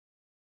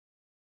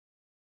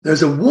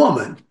 There's a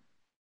woman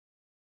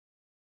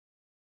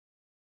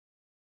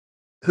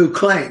who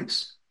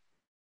claims,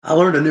 I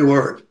learned a new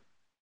word,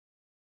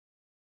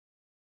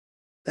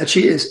 that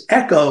she is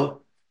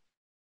eco-sexual.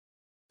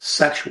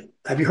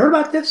 Have you heard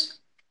about this?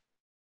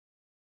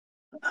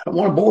 I don't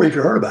want to bore you if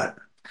you heard about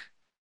it.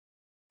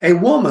 A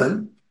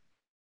woman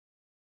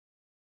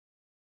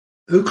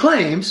who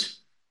claims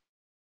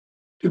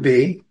to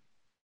be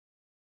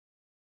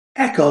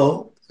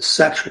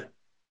eco-sexual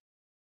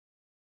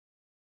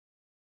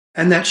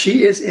and that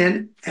she is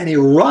in an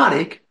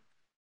erotic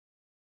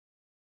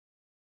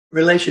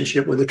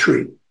relationship with a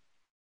tree.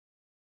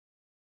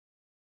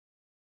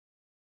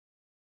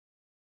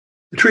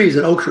 The tree is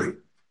an oak tree.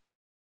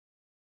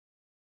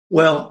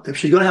 Well, if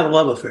she's going to have a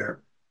love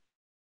affair,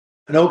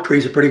 an oak tree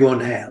is a pretty good one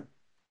to have.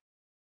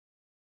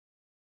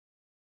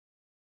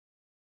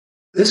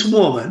 This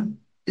woman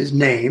is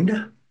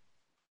named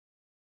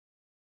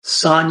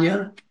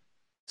Sonia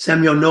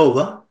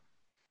Semyonova.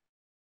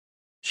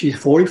 She's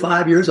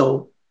 45 years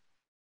old.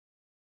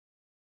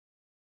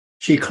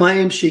 She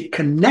claims she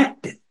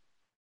connected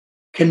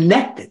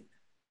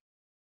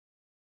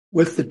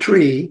with the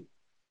tree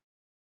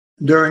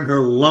during her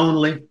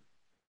lonely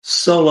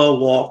solo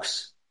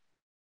walks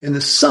in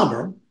the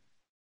summer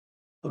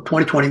of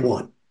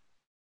 2021.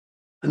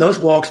 And those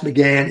walks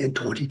began in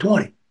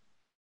 2020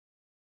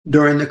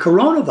 during the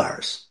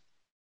coronavirus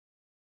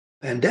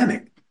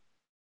pandemic.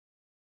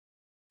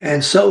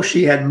 And so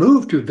she had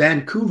moved to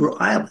Vancouver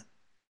Island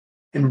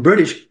in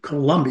British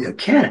Columbia,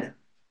 Canada.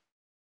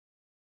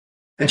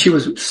 And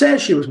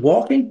says she was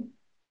walking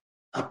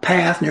a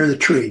path near the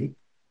tree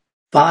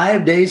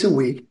 5 days a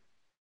week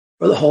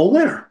for the whole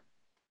winter,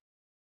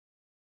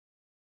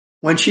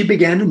 when she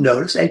began to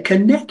notice a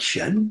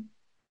connection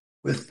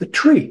with the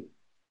tree.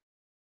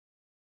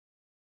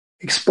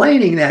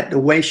 Explaining that the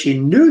way she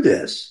knew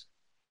this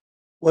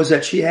was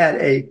that she had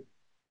a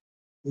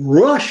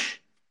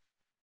rush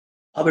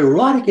of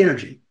erotic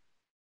energy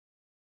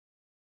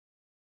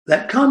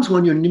that comes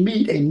when you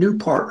meet a new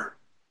partner.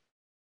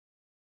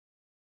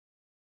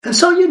 And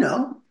so you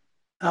know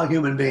how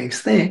human beings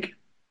think.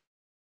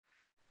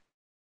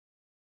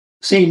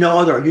 Seeing no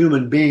other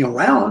human being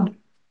around,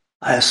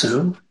 I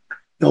assume,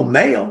 no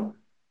male,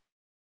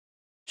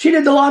 she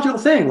did the logical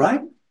thing,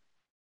 right?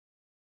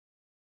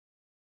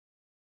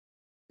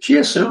 She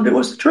assumed it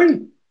was the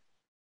tree.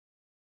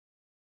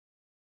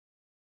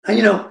 And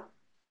you know,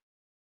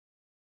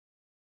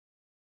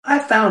 I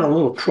found a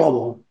little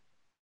trouble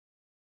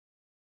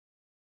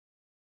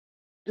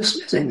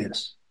dismissing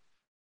this.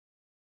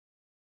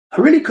 I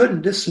really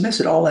couldn't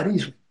dismiss it all that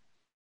easily,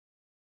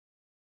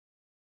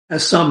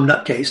 as some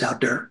nutcase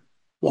out there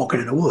walking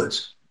in the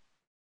woods.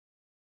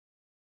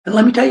 And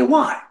let me tell you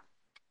why.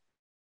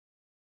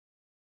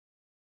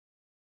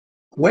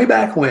 Way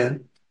back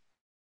when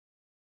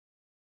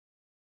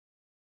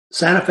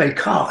Santa Fe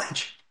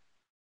College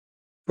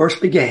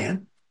first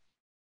began,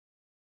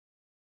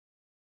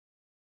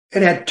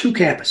 it had two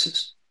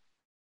campuses.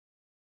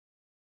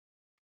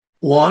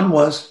 One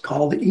was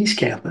called the East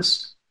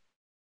Campus,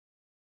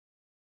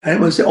 and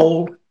it was the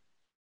old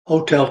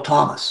Hotel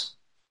Thomas.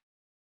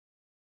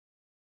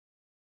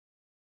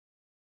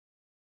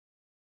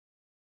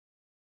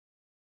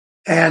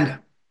 And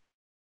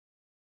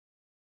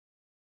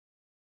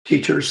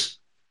teachers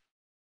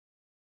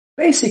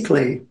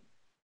basically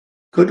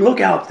could look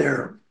out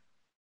their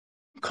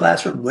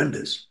classroom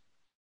windows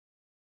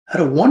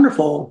at a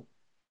wonderful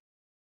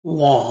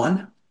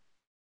lawn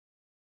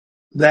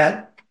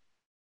that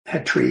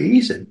had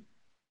trees and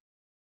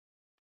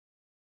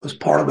was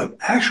part of an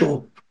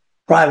actual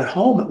private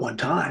home at one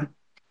time.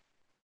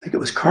 I think it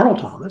was Colonel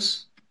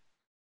Thomas.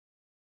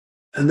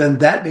 And then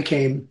that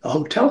became the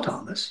Hotel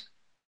Thomas.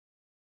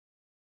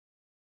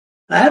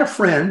 I had a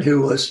friend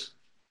who was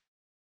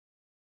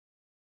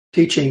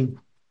teaching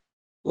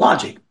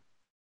logic.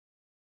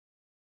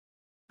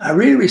 I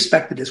really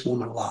respected this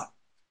woman a lot.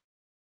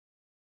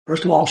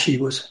 First of all, she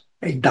was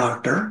a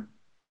doctor,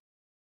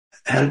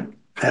 had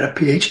a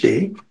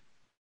PhD,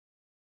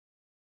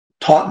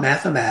 taught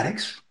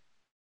mathematics,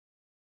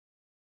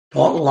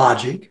 taught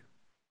logic,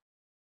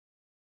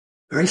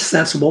 very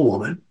sensible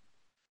woman.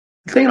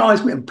 The thing that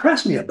always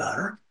impressed me about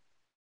her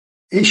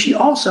is she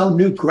also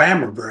knew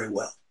grammar very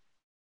well.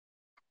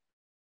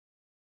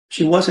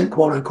 She wasn't,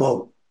 quote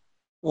unquote,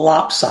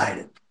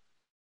 lopsided.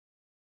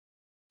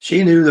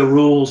 She knew the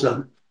rules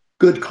of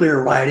good, clear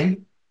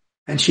writing,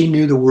 and she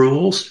knew the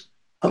rules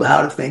of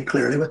how to think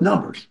clearly with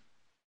numbers.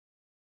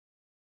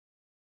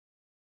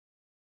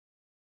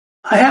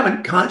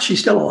 She's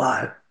still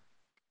alive,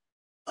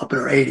 up in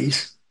her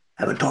 80s.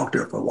 Haven't talked to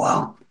her for a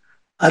while.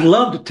 I'd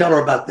love to tell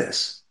her about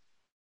this,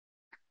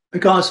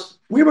 because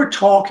we were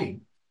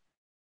talking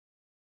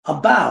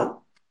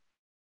about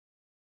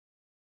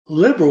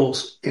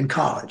liberals in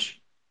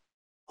college.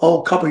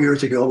 A couple of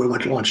years ago, we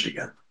went to lunch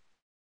together.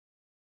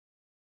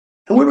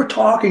 And we were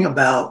talking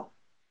about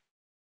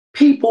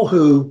people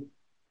who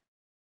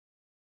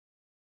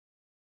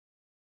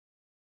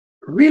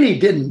really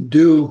didn't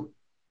do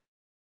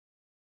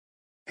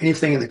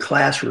anything in the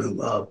classroom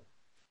of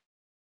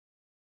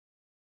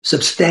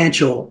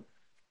substantial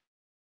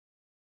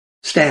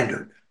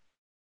standard.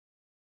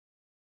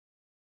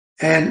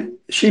 And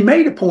she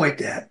made a point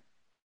that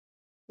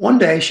one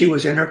day she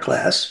was in her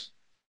class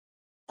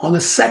on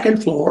the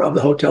second floor of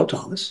the Hotel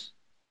Thomas,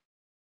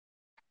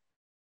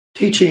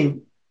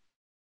 teaching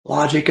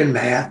logic and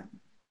math,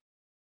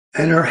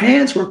 and her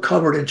hands were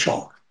covered in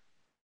chalk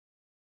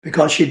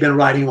because she'd been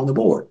writing on the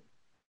board.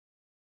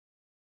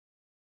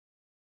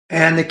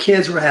 And the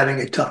kids were having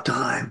a tough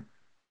time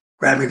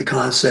grabbing the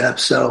concept,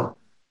 so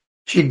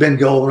she'd been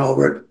going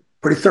over it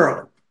pretty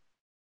thoroughly.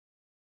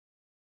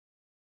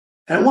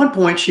 And at one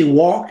point, she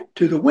walked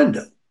to the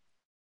window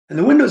And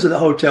the windows of the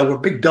hotel were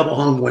big double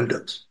hung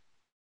windows,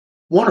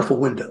 wonderful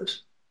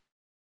windows.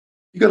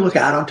 You could look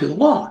out onto the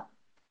lawn.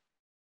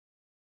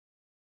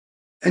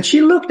 And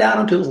she looked out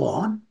onto the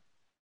lawn,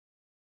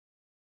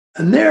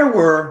 and there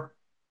were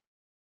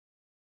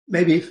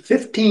maybe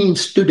 15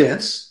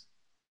 students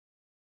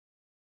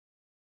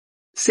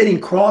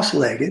sitting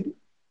cross-legged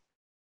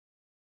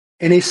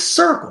in a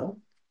circle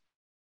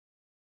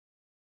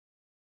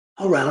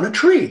around a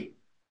tree.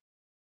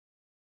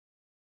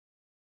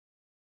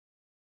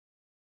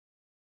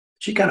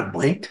 She kind of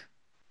blinked.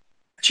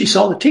 She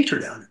saw the teacher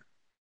down there.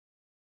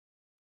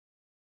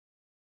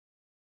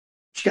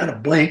 She kind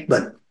of blinked,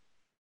 but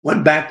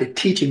went back to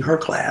teaching her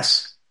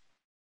class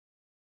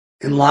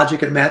in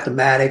logic and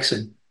mathematics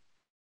and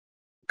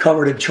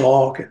covered in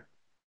chalk and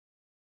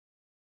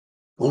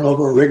going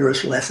over a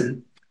rigorous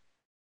lesson.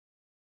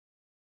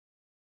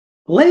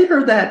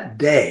 Later that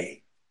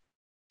day,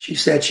 she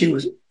said she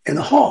was in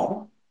the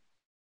hall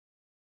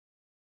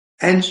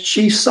and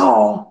she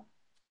saw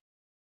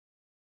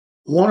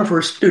one of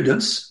her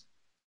students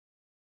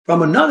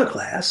from another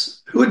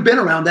class who had been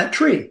around that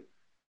tree.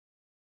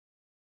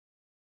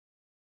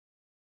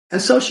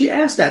 And so she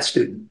asked that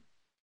student,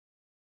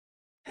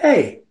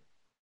 "Hey,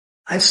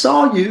 I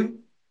saw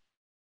you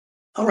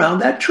around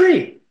that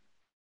tree.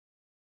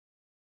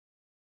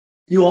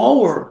 You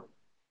all were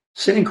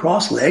sitting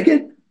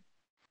cross-legged.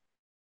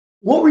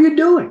 What were you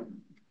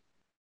doing?"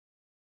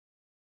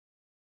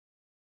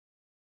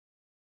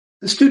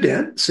 The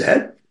student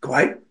said,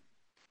 quite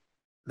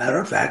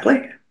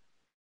matter-of-factly,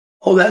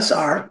 "Oh, that's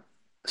our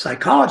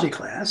psychology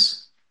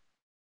class.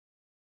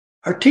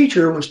 Our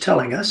teacher was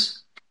telling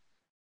us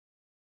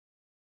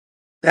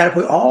that if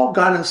we all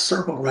got in a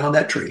circle around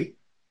that tree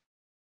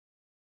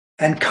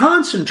and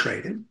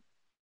concentrated,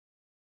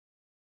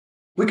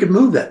 we could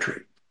move that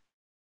tree."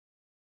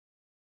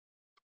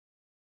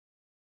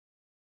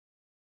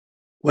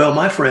 Well,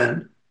 my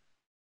friend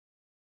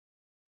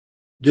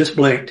just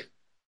blinked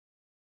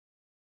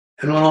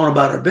and went on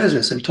about her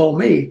business and told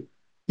me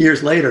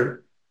years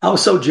later, I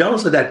was so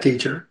jealous of that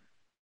teacher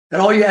that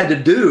all you had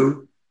to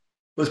do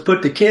was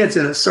put the kids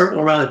in a circle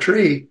around a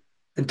tree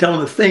and tell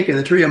them to think and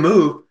the tree will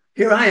move.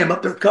 Here I am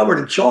up there covered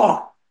in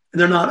chalk and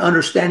they're not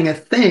understanding a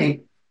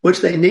thing which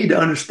they need to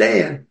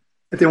understand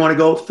if they want to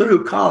go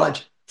through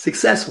college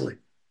successfully.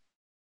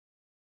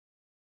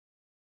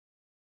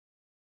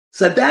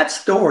 So that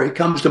story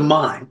comes to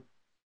mind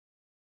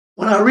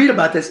when I read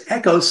about this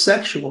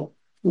ecosexual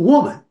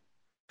woman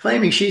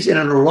claiming she's in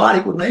an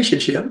erotic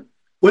relationship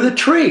with a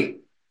tree.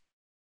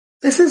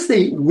 This is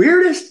the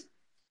weirdest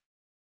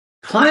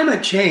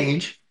climate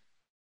change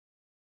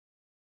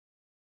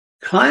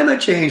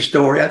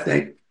story I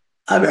think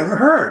I've ever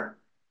heard.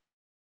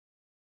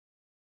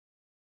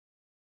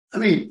 I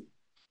mean,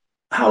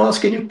 how else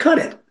can you cut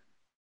it?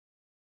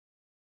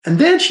 And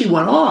then she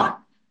went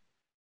on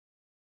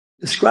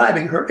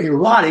describing her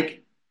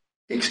erotic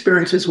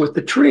experiences with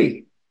the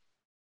tree.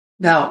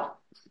 Now,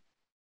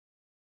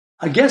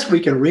 I guess we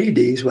can read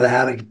these without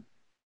having,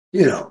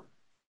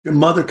 your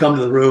mother come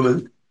to the room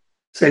and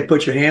say,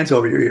 "Put your hands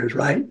over your ears,"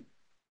 right?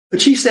 But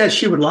she says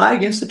she would lie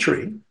against the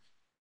tree.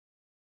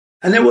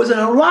 And there was an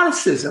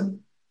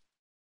eroticism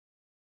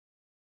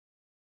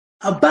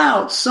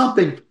about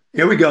something.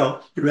 Here we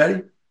go. You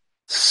ready?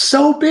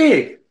 So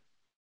big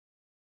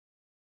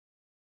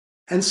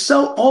and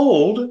so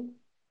old,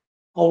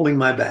 holding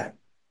my back.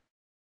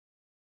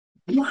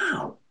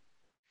 Wow.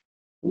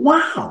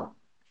 Wow.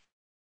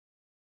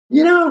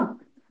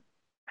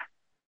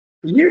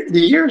 The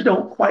years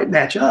don't quite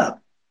match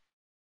up.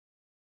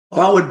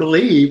 Or I would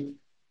believe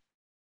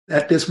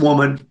that this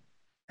woman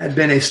had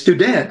been a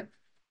student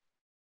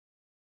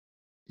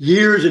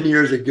years and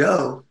years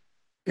ago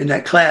in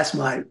that class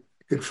my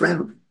good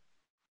friend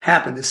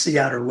happened to see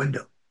out her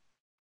window.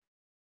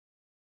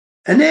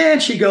 And then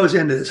she goes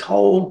into this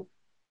whole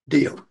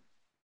deal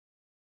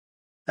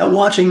that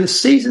watching the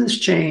seasons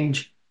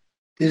change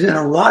is an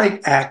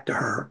erotic act to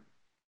her,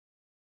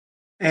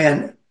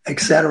 and et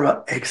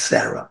cetera, et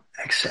cetera,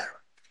 et cetera.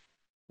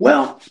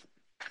 Well,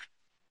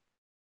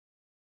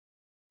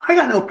 I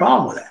got no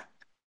problem with that.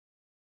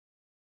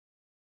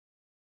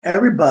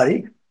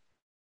 Everybody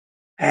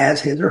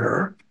has his or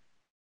her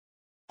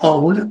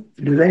own,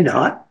 do they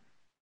not,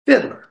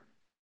 fiddler,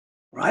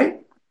 right?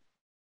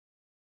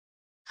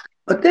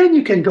 But then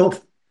you can go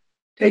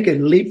take a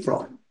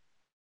leapfrog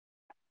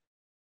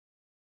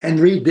and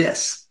read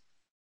this.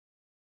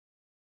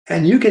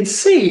 And you can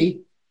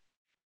see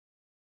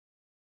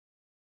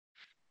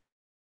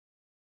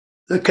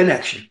the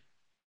connection.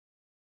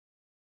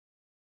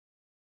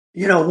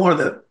 One of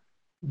the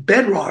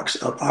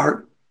bedrocks of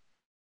our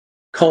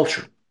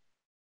culture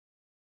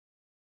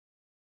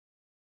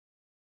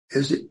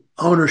is the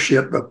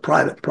ownership of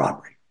private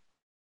property.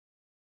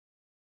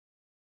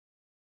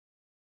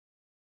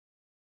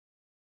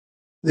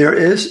 There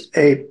is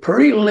a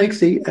pretty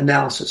lengthy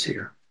analysis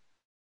here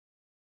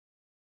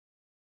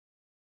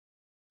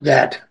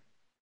that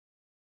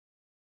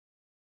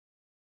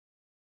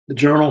the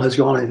journal has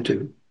gone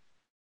into.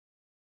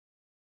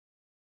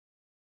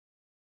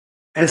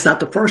 and it's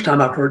not the first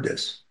time I've heard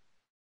this,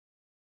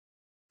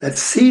 that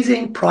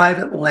seizing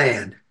private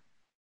land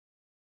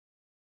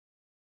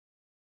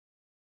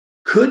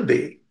could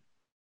be,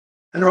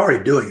 and they're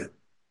already doing it,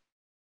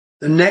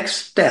 the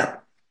next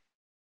step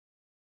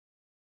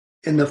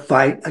in the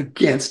fight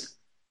against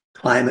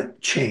climate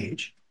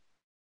change.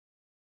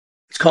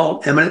 It's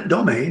called eminent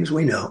domains,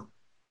 we know,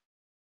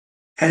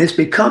 and it's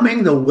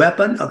becoming the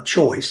weapon of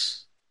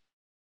choice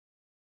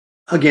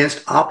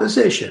against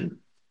opposition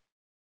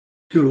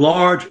to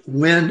large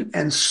wind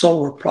and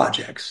solar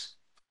projects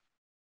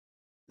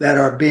that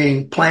are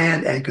being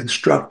planned and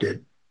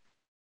constructed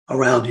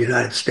around the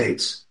United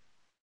States.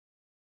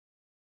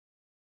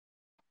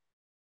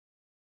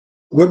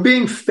 We're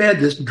being fed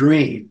this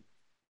dream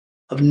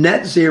of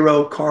net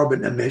zero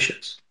carbon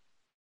emissions.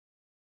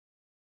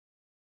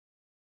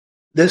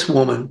 This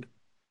woman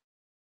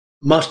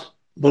must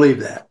believe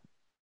that.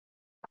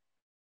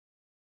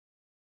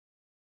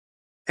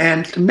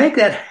 And to make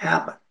that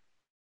happen,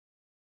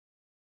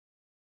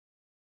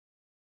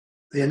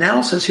 the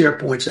analysis here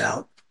points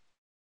out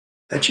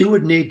that you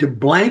would need to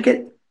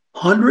blanket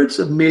hundreds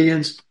of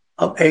millions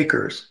of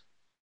acres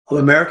of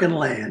American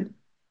land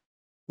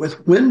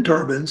with wind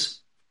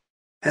turbines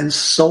and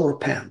solar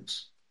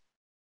panels.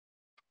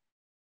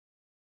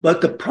 But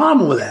the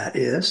problem with that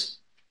is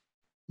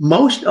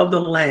most of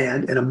the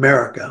land in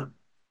America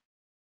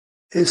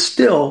is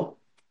still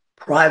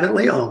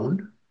privately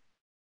owned,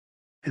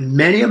 and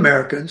many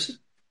Americans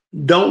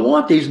don't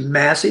want these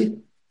massive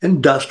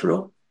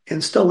industrial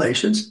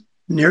installations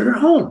near their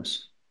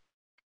homes.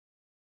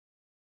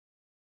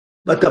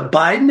 But the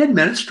Biden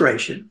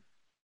administration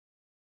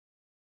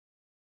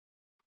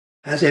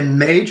has a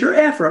major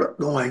effort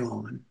going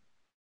on.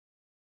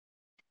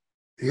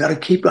 You got to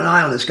keep an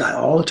eye on this guy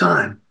all the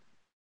time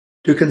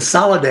to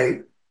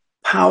consolidate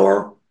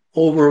power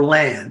over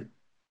land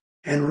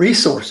and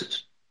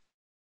resources.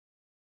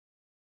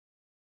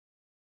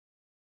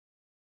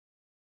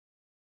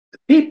 The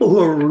people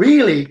who are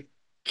really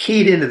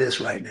keyed into this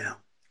right now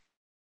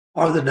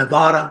are the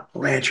Nevada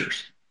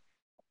ranchers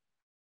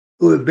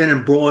who have been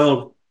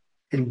embroiled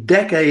in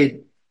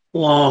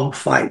decade-long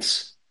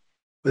fights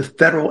with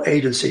federal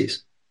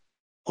agencies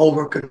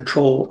over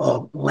control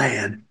of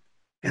land,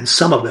 and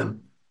some of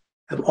them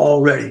have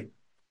already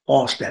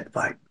lost that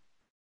fight.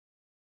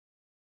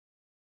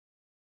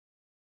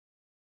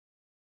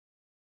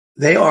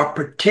 They are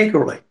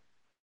particularly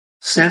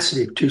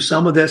sensitive to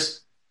some of this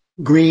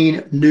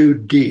Green New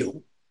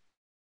Deal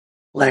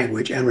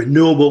language and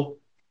renewable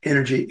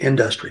energy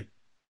industry.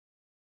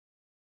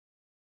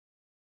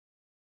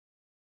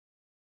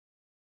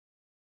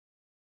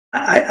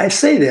 I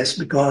say this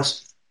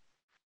because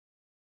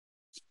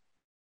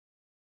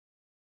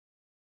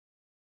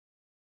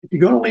if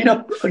you're going to lean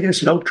up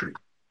against an oak tree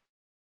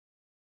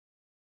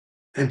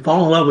and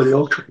fall in love with the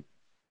oak tree,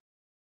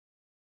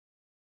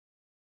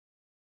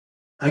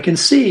 I can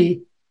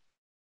see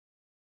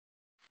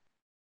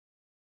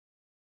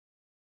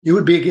you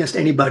would be against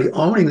anybody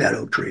owning that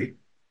oak tree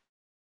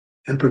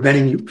and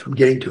preventing you from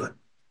getting to it.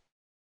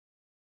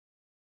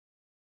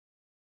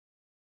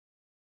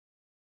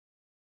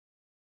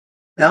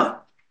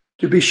 Now,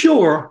 to be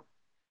sure,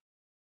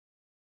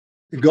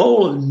 the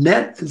goal of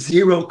net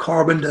zero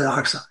carbon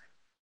dioxide,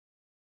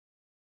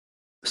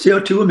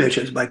 CO2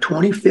 emissions by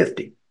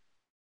 2050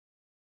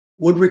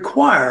 would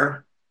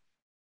require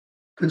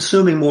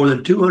consuming more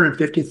than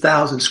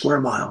 250,000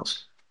 square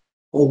miles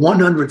or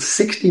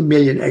 160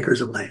 million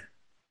acres of land.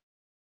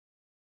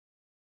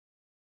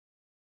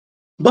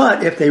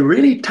 But if they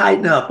really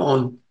tighten up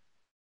on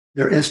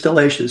their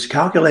installations,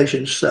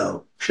 calculations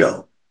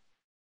show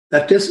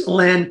that this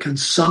land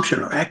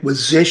consumption or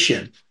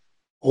acquisition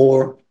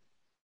or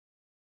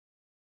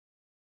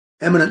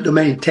eminent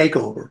domain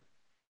takeover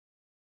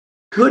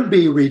could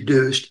be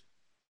reduced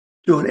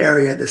to an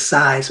area the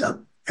size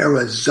of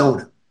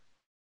Arizona,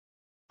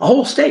 a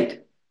whole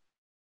state.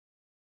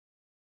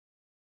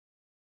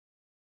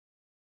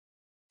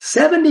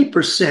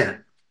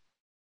 70%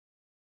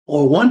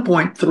 or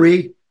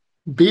 1.3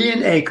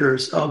 billion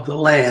acres of the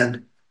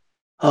land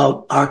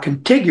of our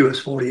contiguous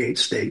 48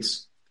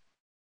 states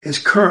is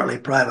currently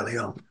privately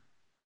owned.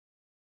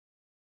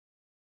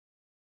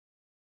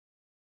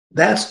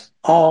 That's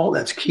all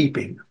that's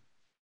keeping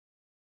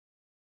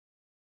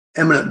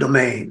eminent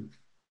domain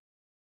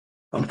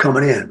from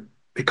coming in,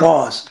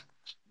 because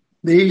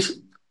these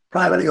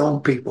privately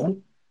owned people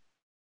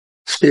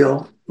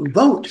still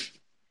vote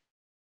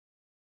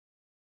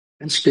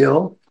and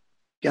still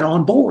get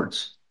on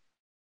boards.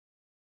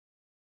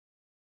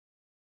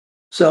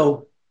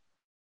 So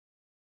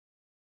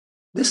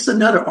this is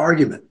another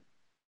argument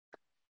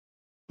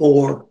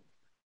for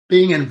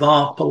being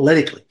involved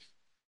politically,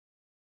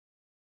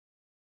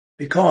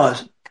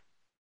 because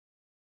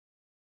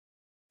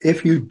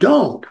if you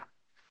don't,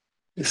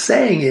 the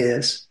saying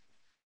is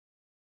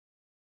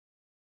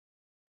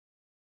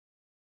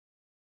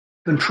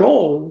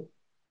control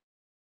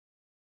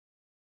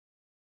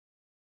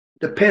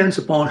depends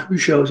upon who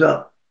shows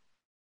up.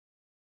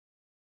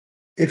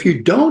 If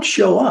you don't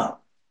show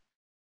up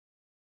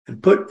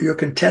and put your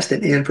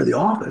contestant in for the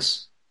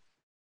office,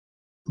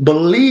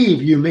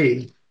 believe you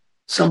me,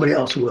 somebody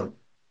else will.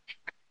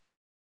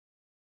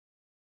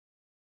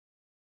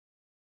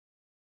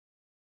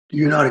 Do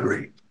you not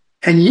agree?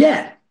 And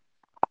yet,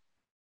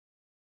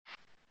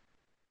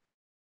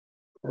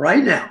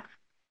 right now,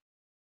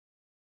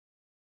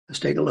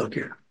 let's take a look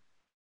here.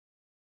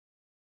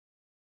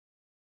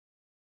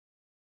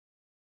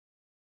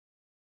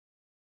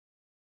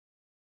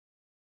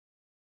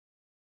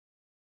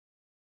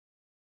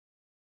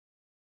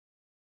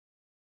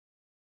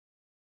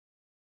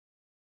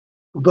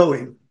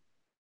 Voting.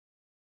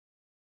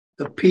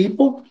 The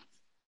people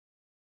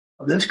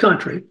of this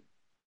country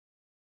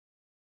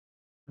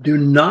do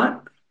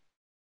not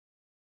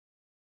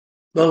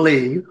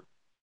believe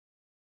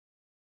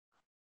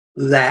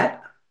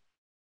that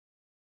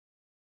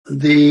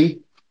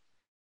the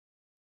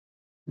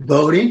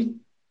voting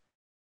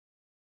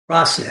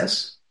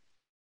process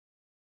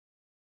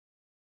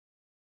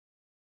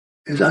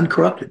is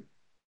uncorrupted.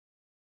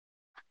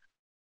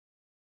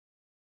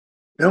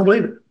 They don't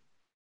believe it.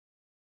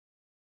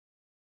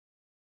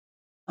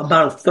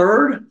 About a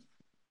third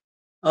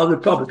of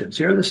Republicans,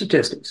 here are the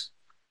statistics.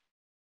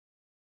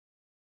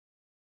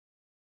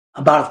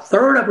 About a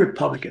third of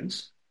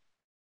Republicans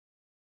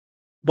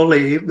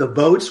believe the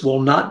votes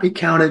will not be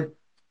counted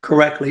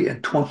correctly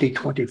in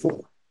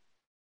 2024.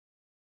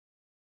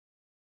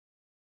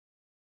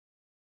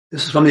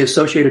 This is from the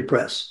Associated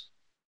Press.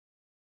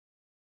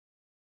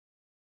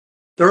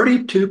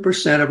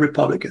 32% of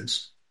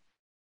Republicans,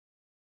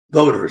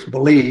 voters,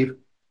 believe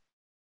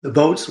the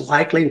votes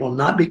likely will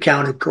not be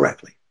counted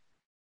correctly.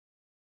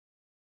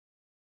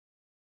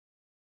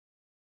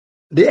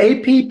 The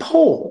AP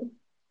poll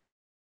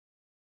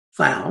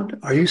found,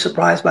 are you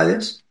surprised by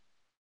this?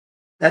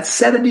 That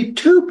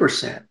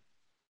 72%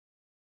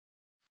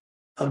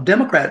 of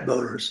Democrat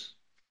voters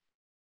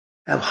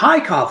have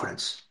high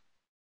confidence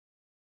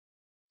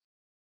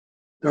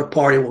their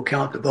party will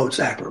count the votes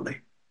accurately.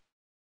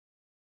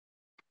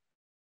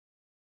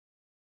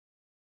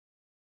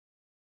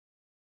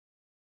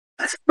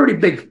 That's a pretty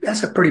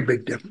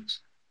big difference.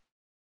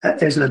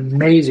 That is an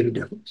amazing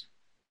difference.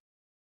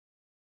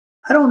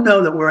 I don't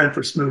know that we're in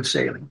for smooth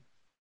sailing.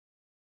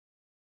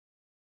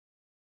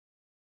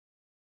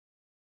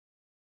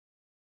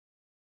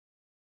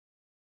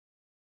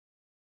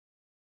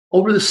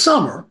 Over the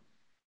summer,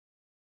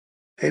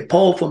 a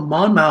poll from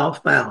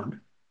Monmouth found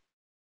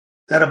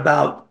that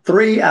about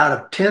 3 out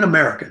of 10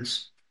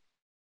 Americans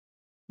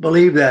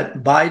believe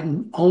that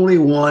Biden only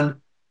won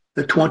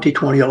the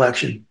 2020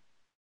 election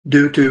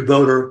due to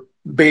voter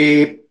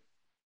beep.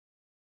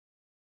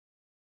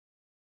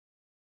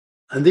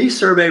 And these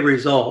survey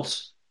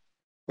results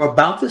were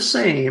about the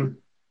same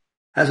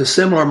as a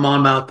similar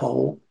Monmouth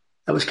poll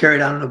that was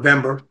carried out in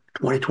November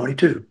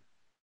 2022.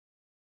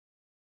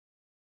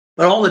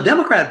 But all the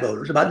Democrat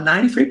voters, about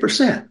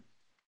 93%,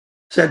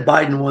 said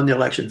Biden won the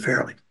election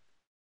fairly.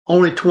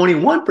 Only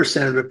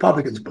 21% of the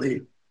Republicans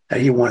believe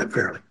that he won it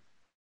fairly.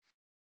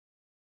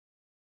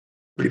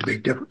 Pretty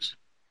big difference.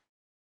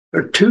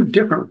 They're two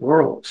different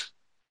worlds.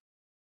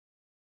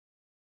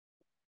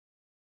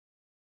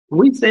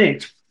 We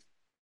think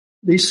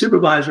these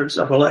supervisors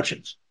of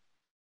elections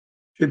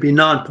should be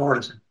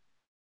nonpartisan.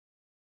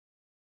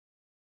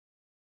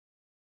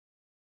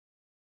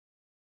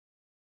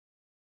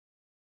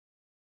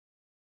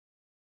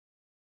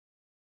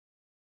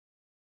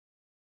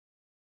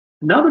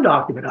 Another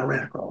document I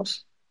ran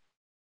across,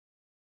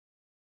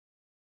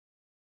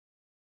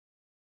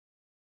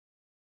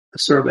 a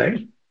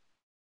survey,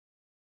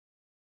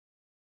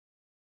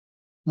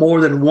 more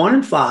than 1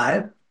 in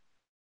 5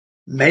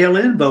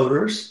 mail-in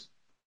voters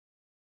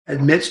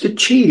admits to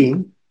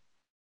cheating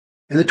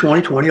in the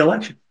 2020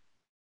 election.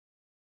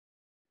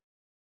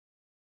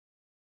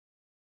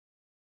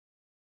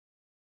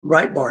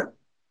 Right, Bart?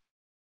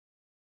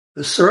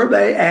 The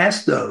survey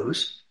asked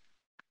those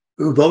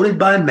who voted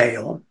by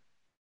mail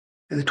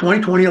in the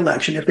 2020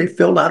 election if they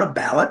filled out a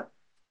ballot,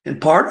 in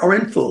part or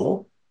in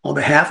full, on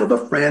behalf of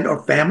a friend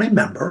or family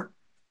member,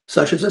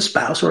 such as a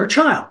spouse or a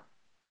child,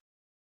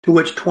 to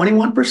which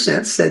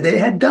 21% said they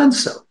had done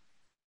so.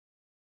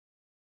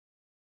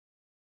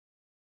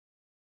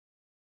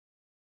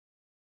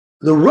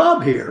 The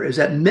rub here is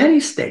that many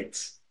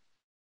states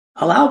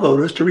allow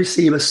voters to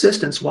receive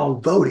assistance while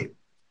voting.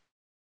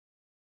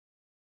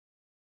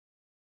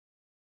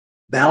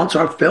 Ballots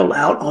are filled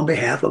out on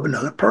behalf of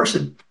another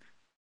person.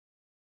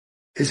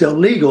 It's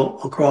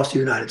illegal across the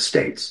United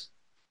States,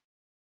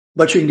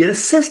 but you can get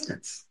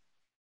assistance.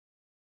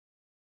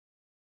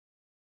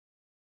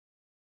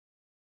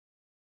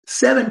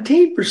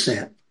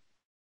 17%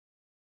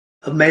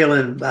 of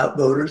mail-in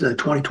voters in the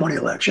 2020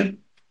 election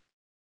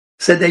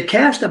said they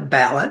cast a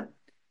ballot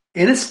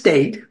in a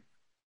state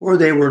where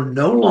they were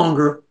no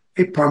longer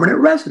a permanent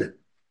resident,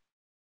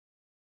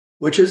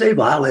 which is a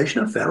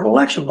violation of federal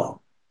election law.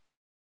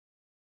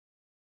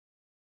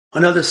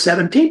 Another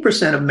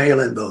 17% of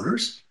mail-in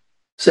voters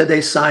said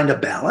they signed a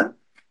ballot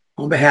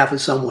on behalf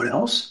of someone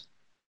else,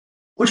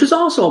 which is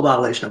also a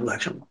violation of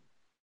election law.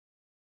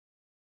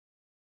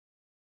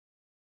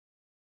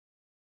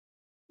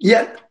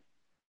 Yet,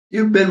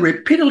 you've been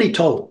repeatedly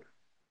told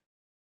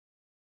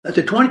that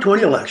the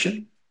 2020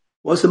 election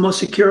was the most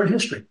secure in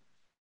history.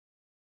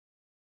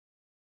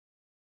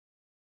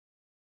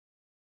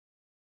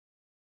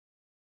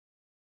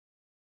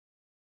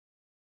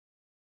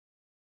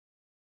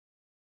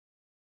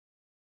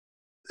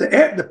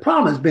 The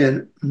problem has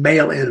been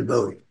mail-in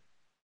voting.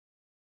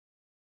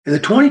 In the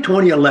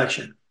 2020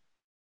 election,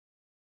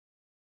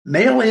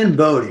 mail-in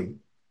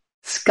voting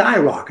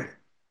skyrocketed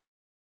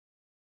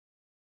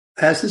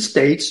as the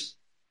states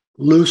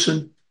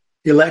loosened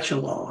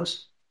election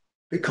laws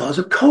because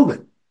of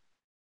COVID.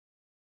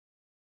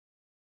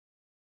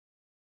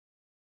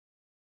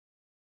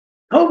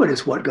 COVID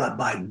is what got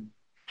Biden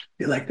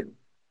elected.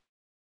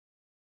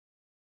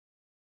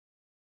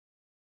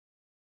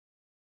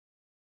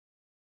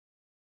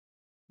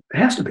 It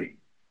has to be.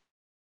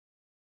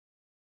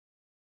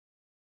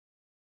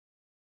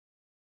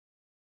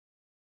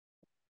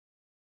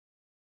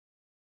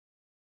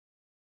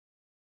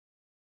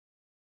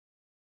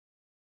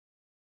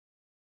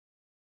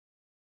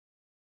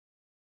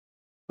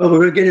 Well, we're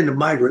going to get into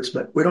migrants,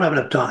 but we don't have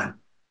enough time.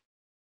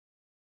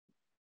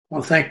 I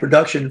want to thank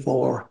production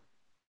for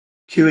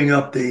queuing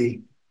up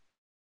the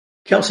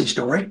Kelsey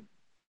story.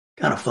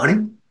 Kind of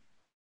funny.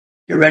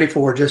 Get ready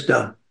for just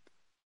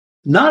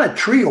not a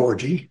tree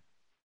orgy,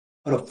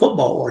 but a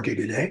football orgy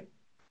today.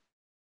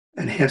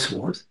 And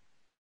henceforth,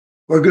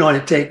 we're going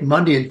to take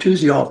Monday and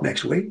Tuesday off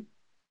next week,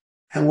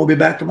 and we'll be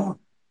back tomorrow.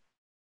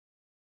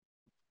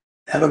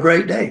 Have a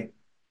great day.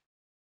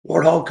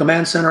 Warthog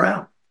Command Center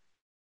out.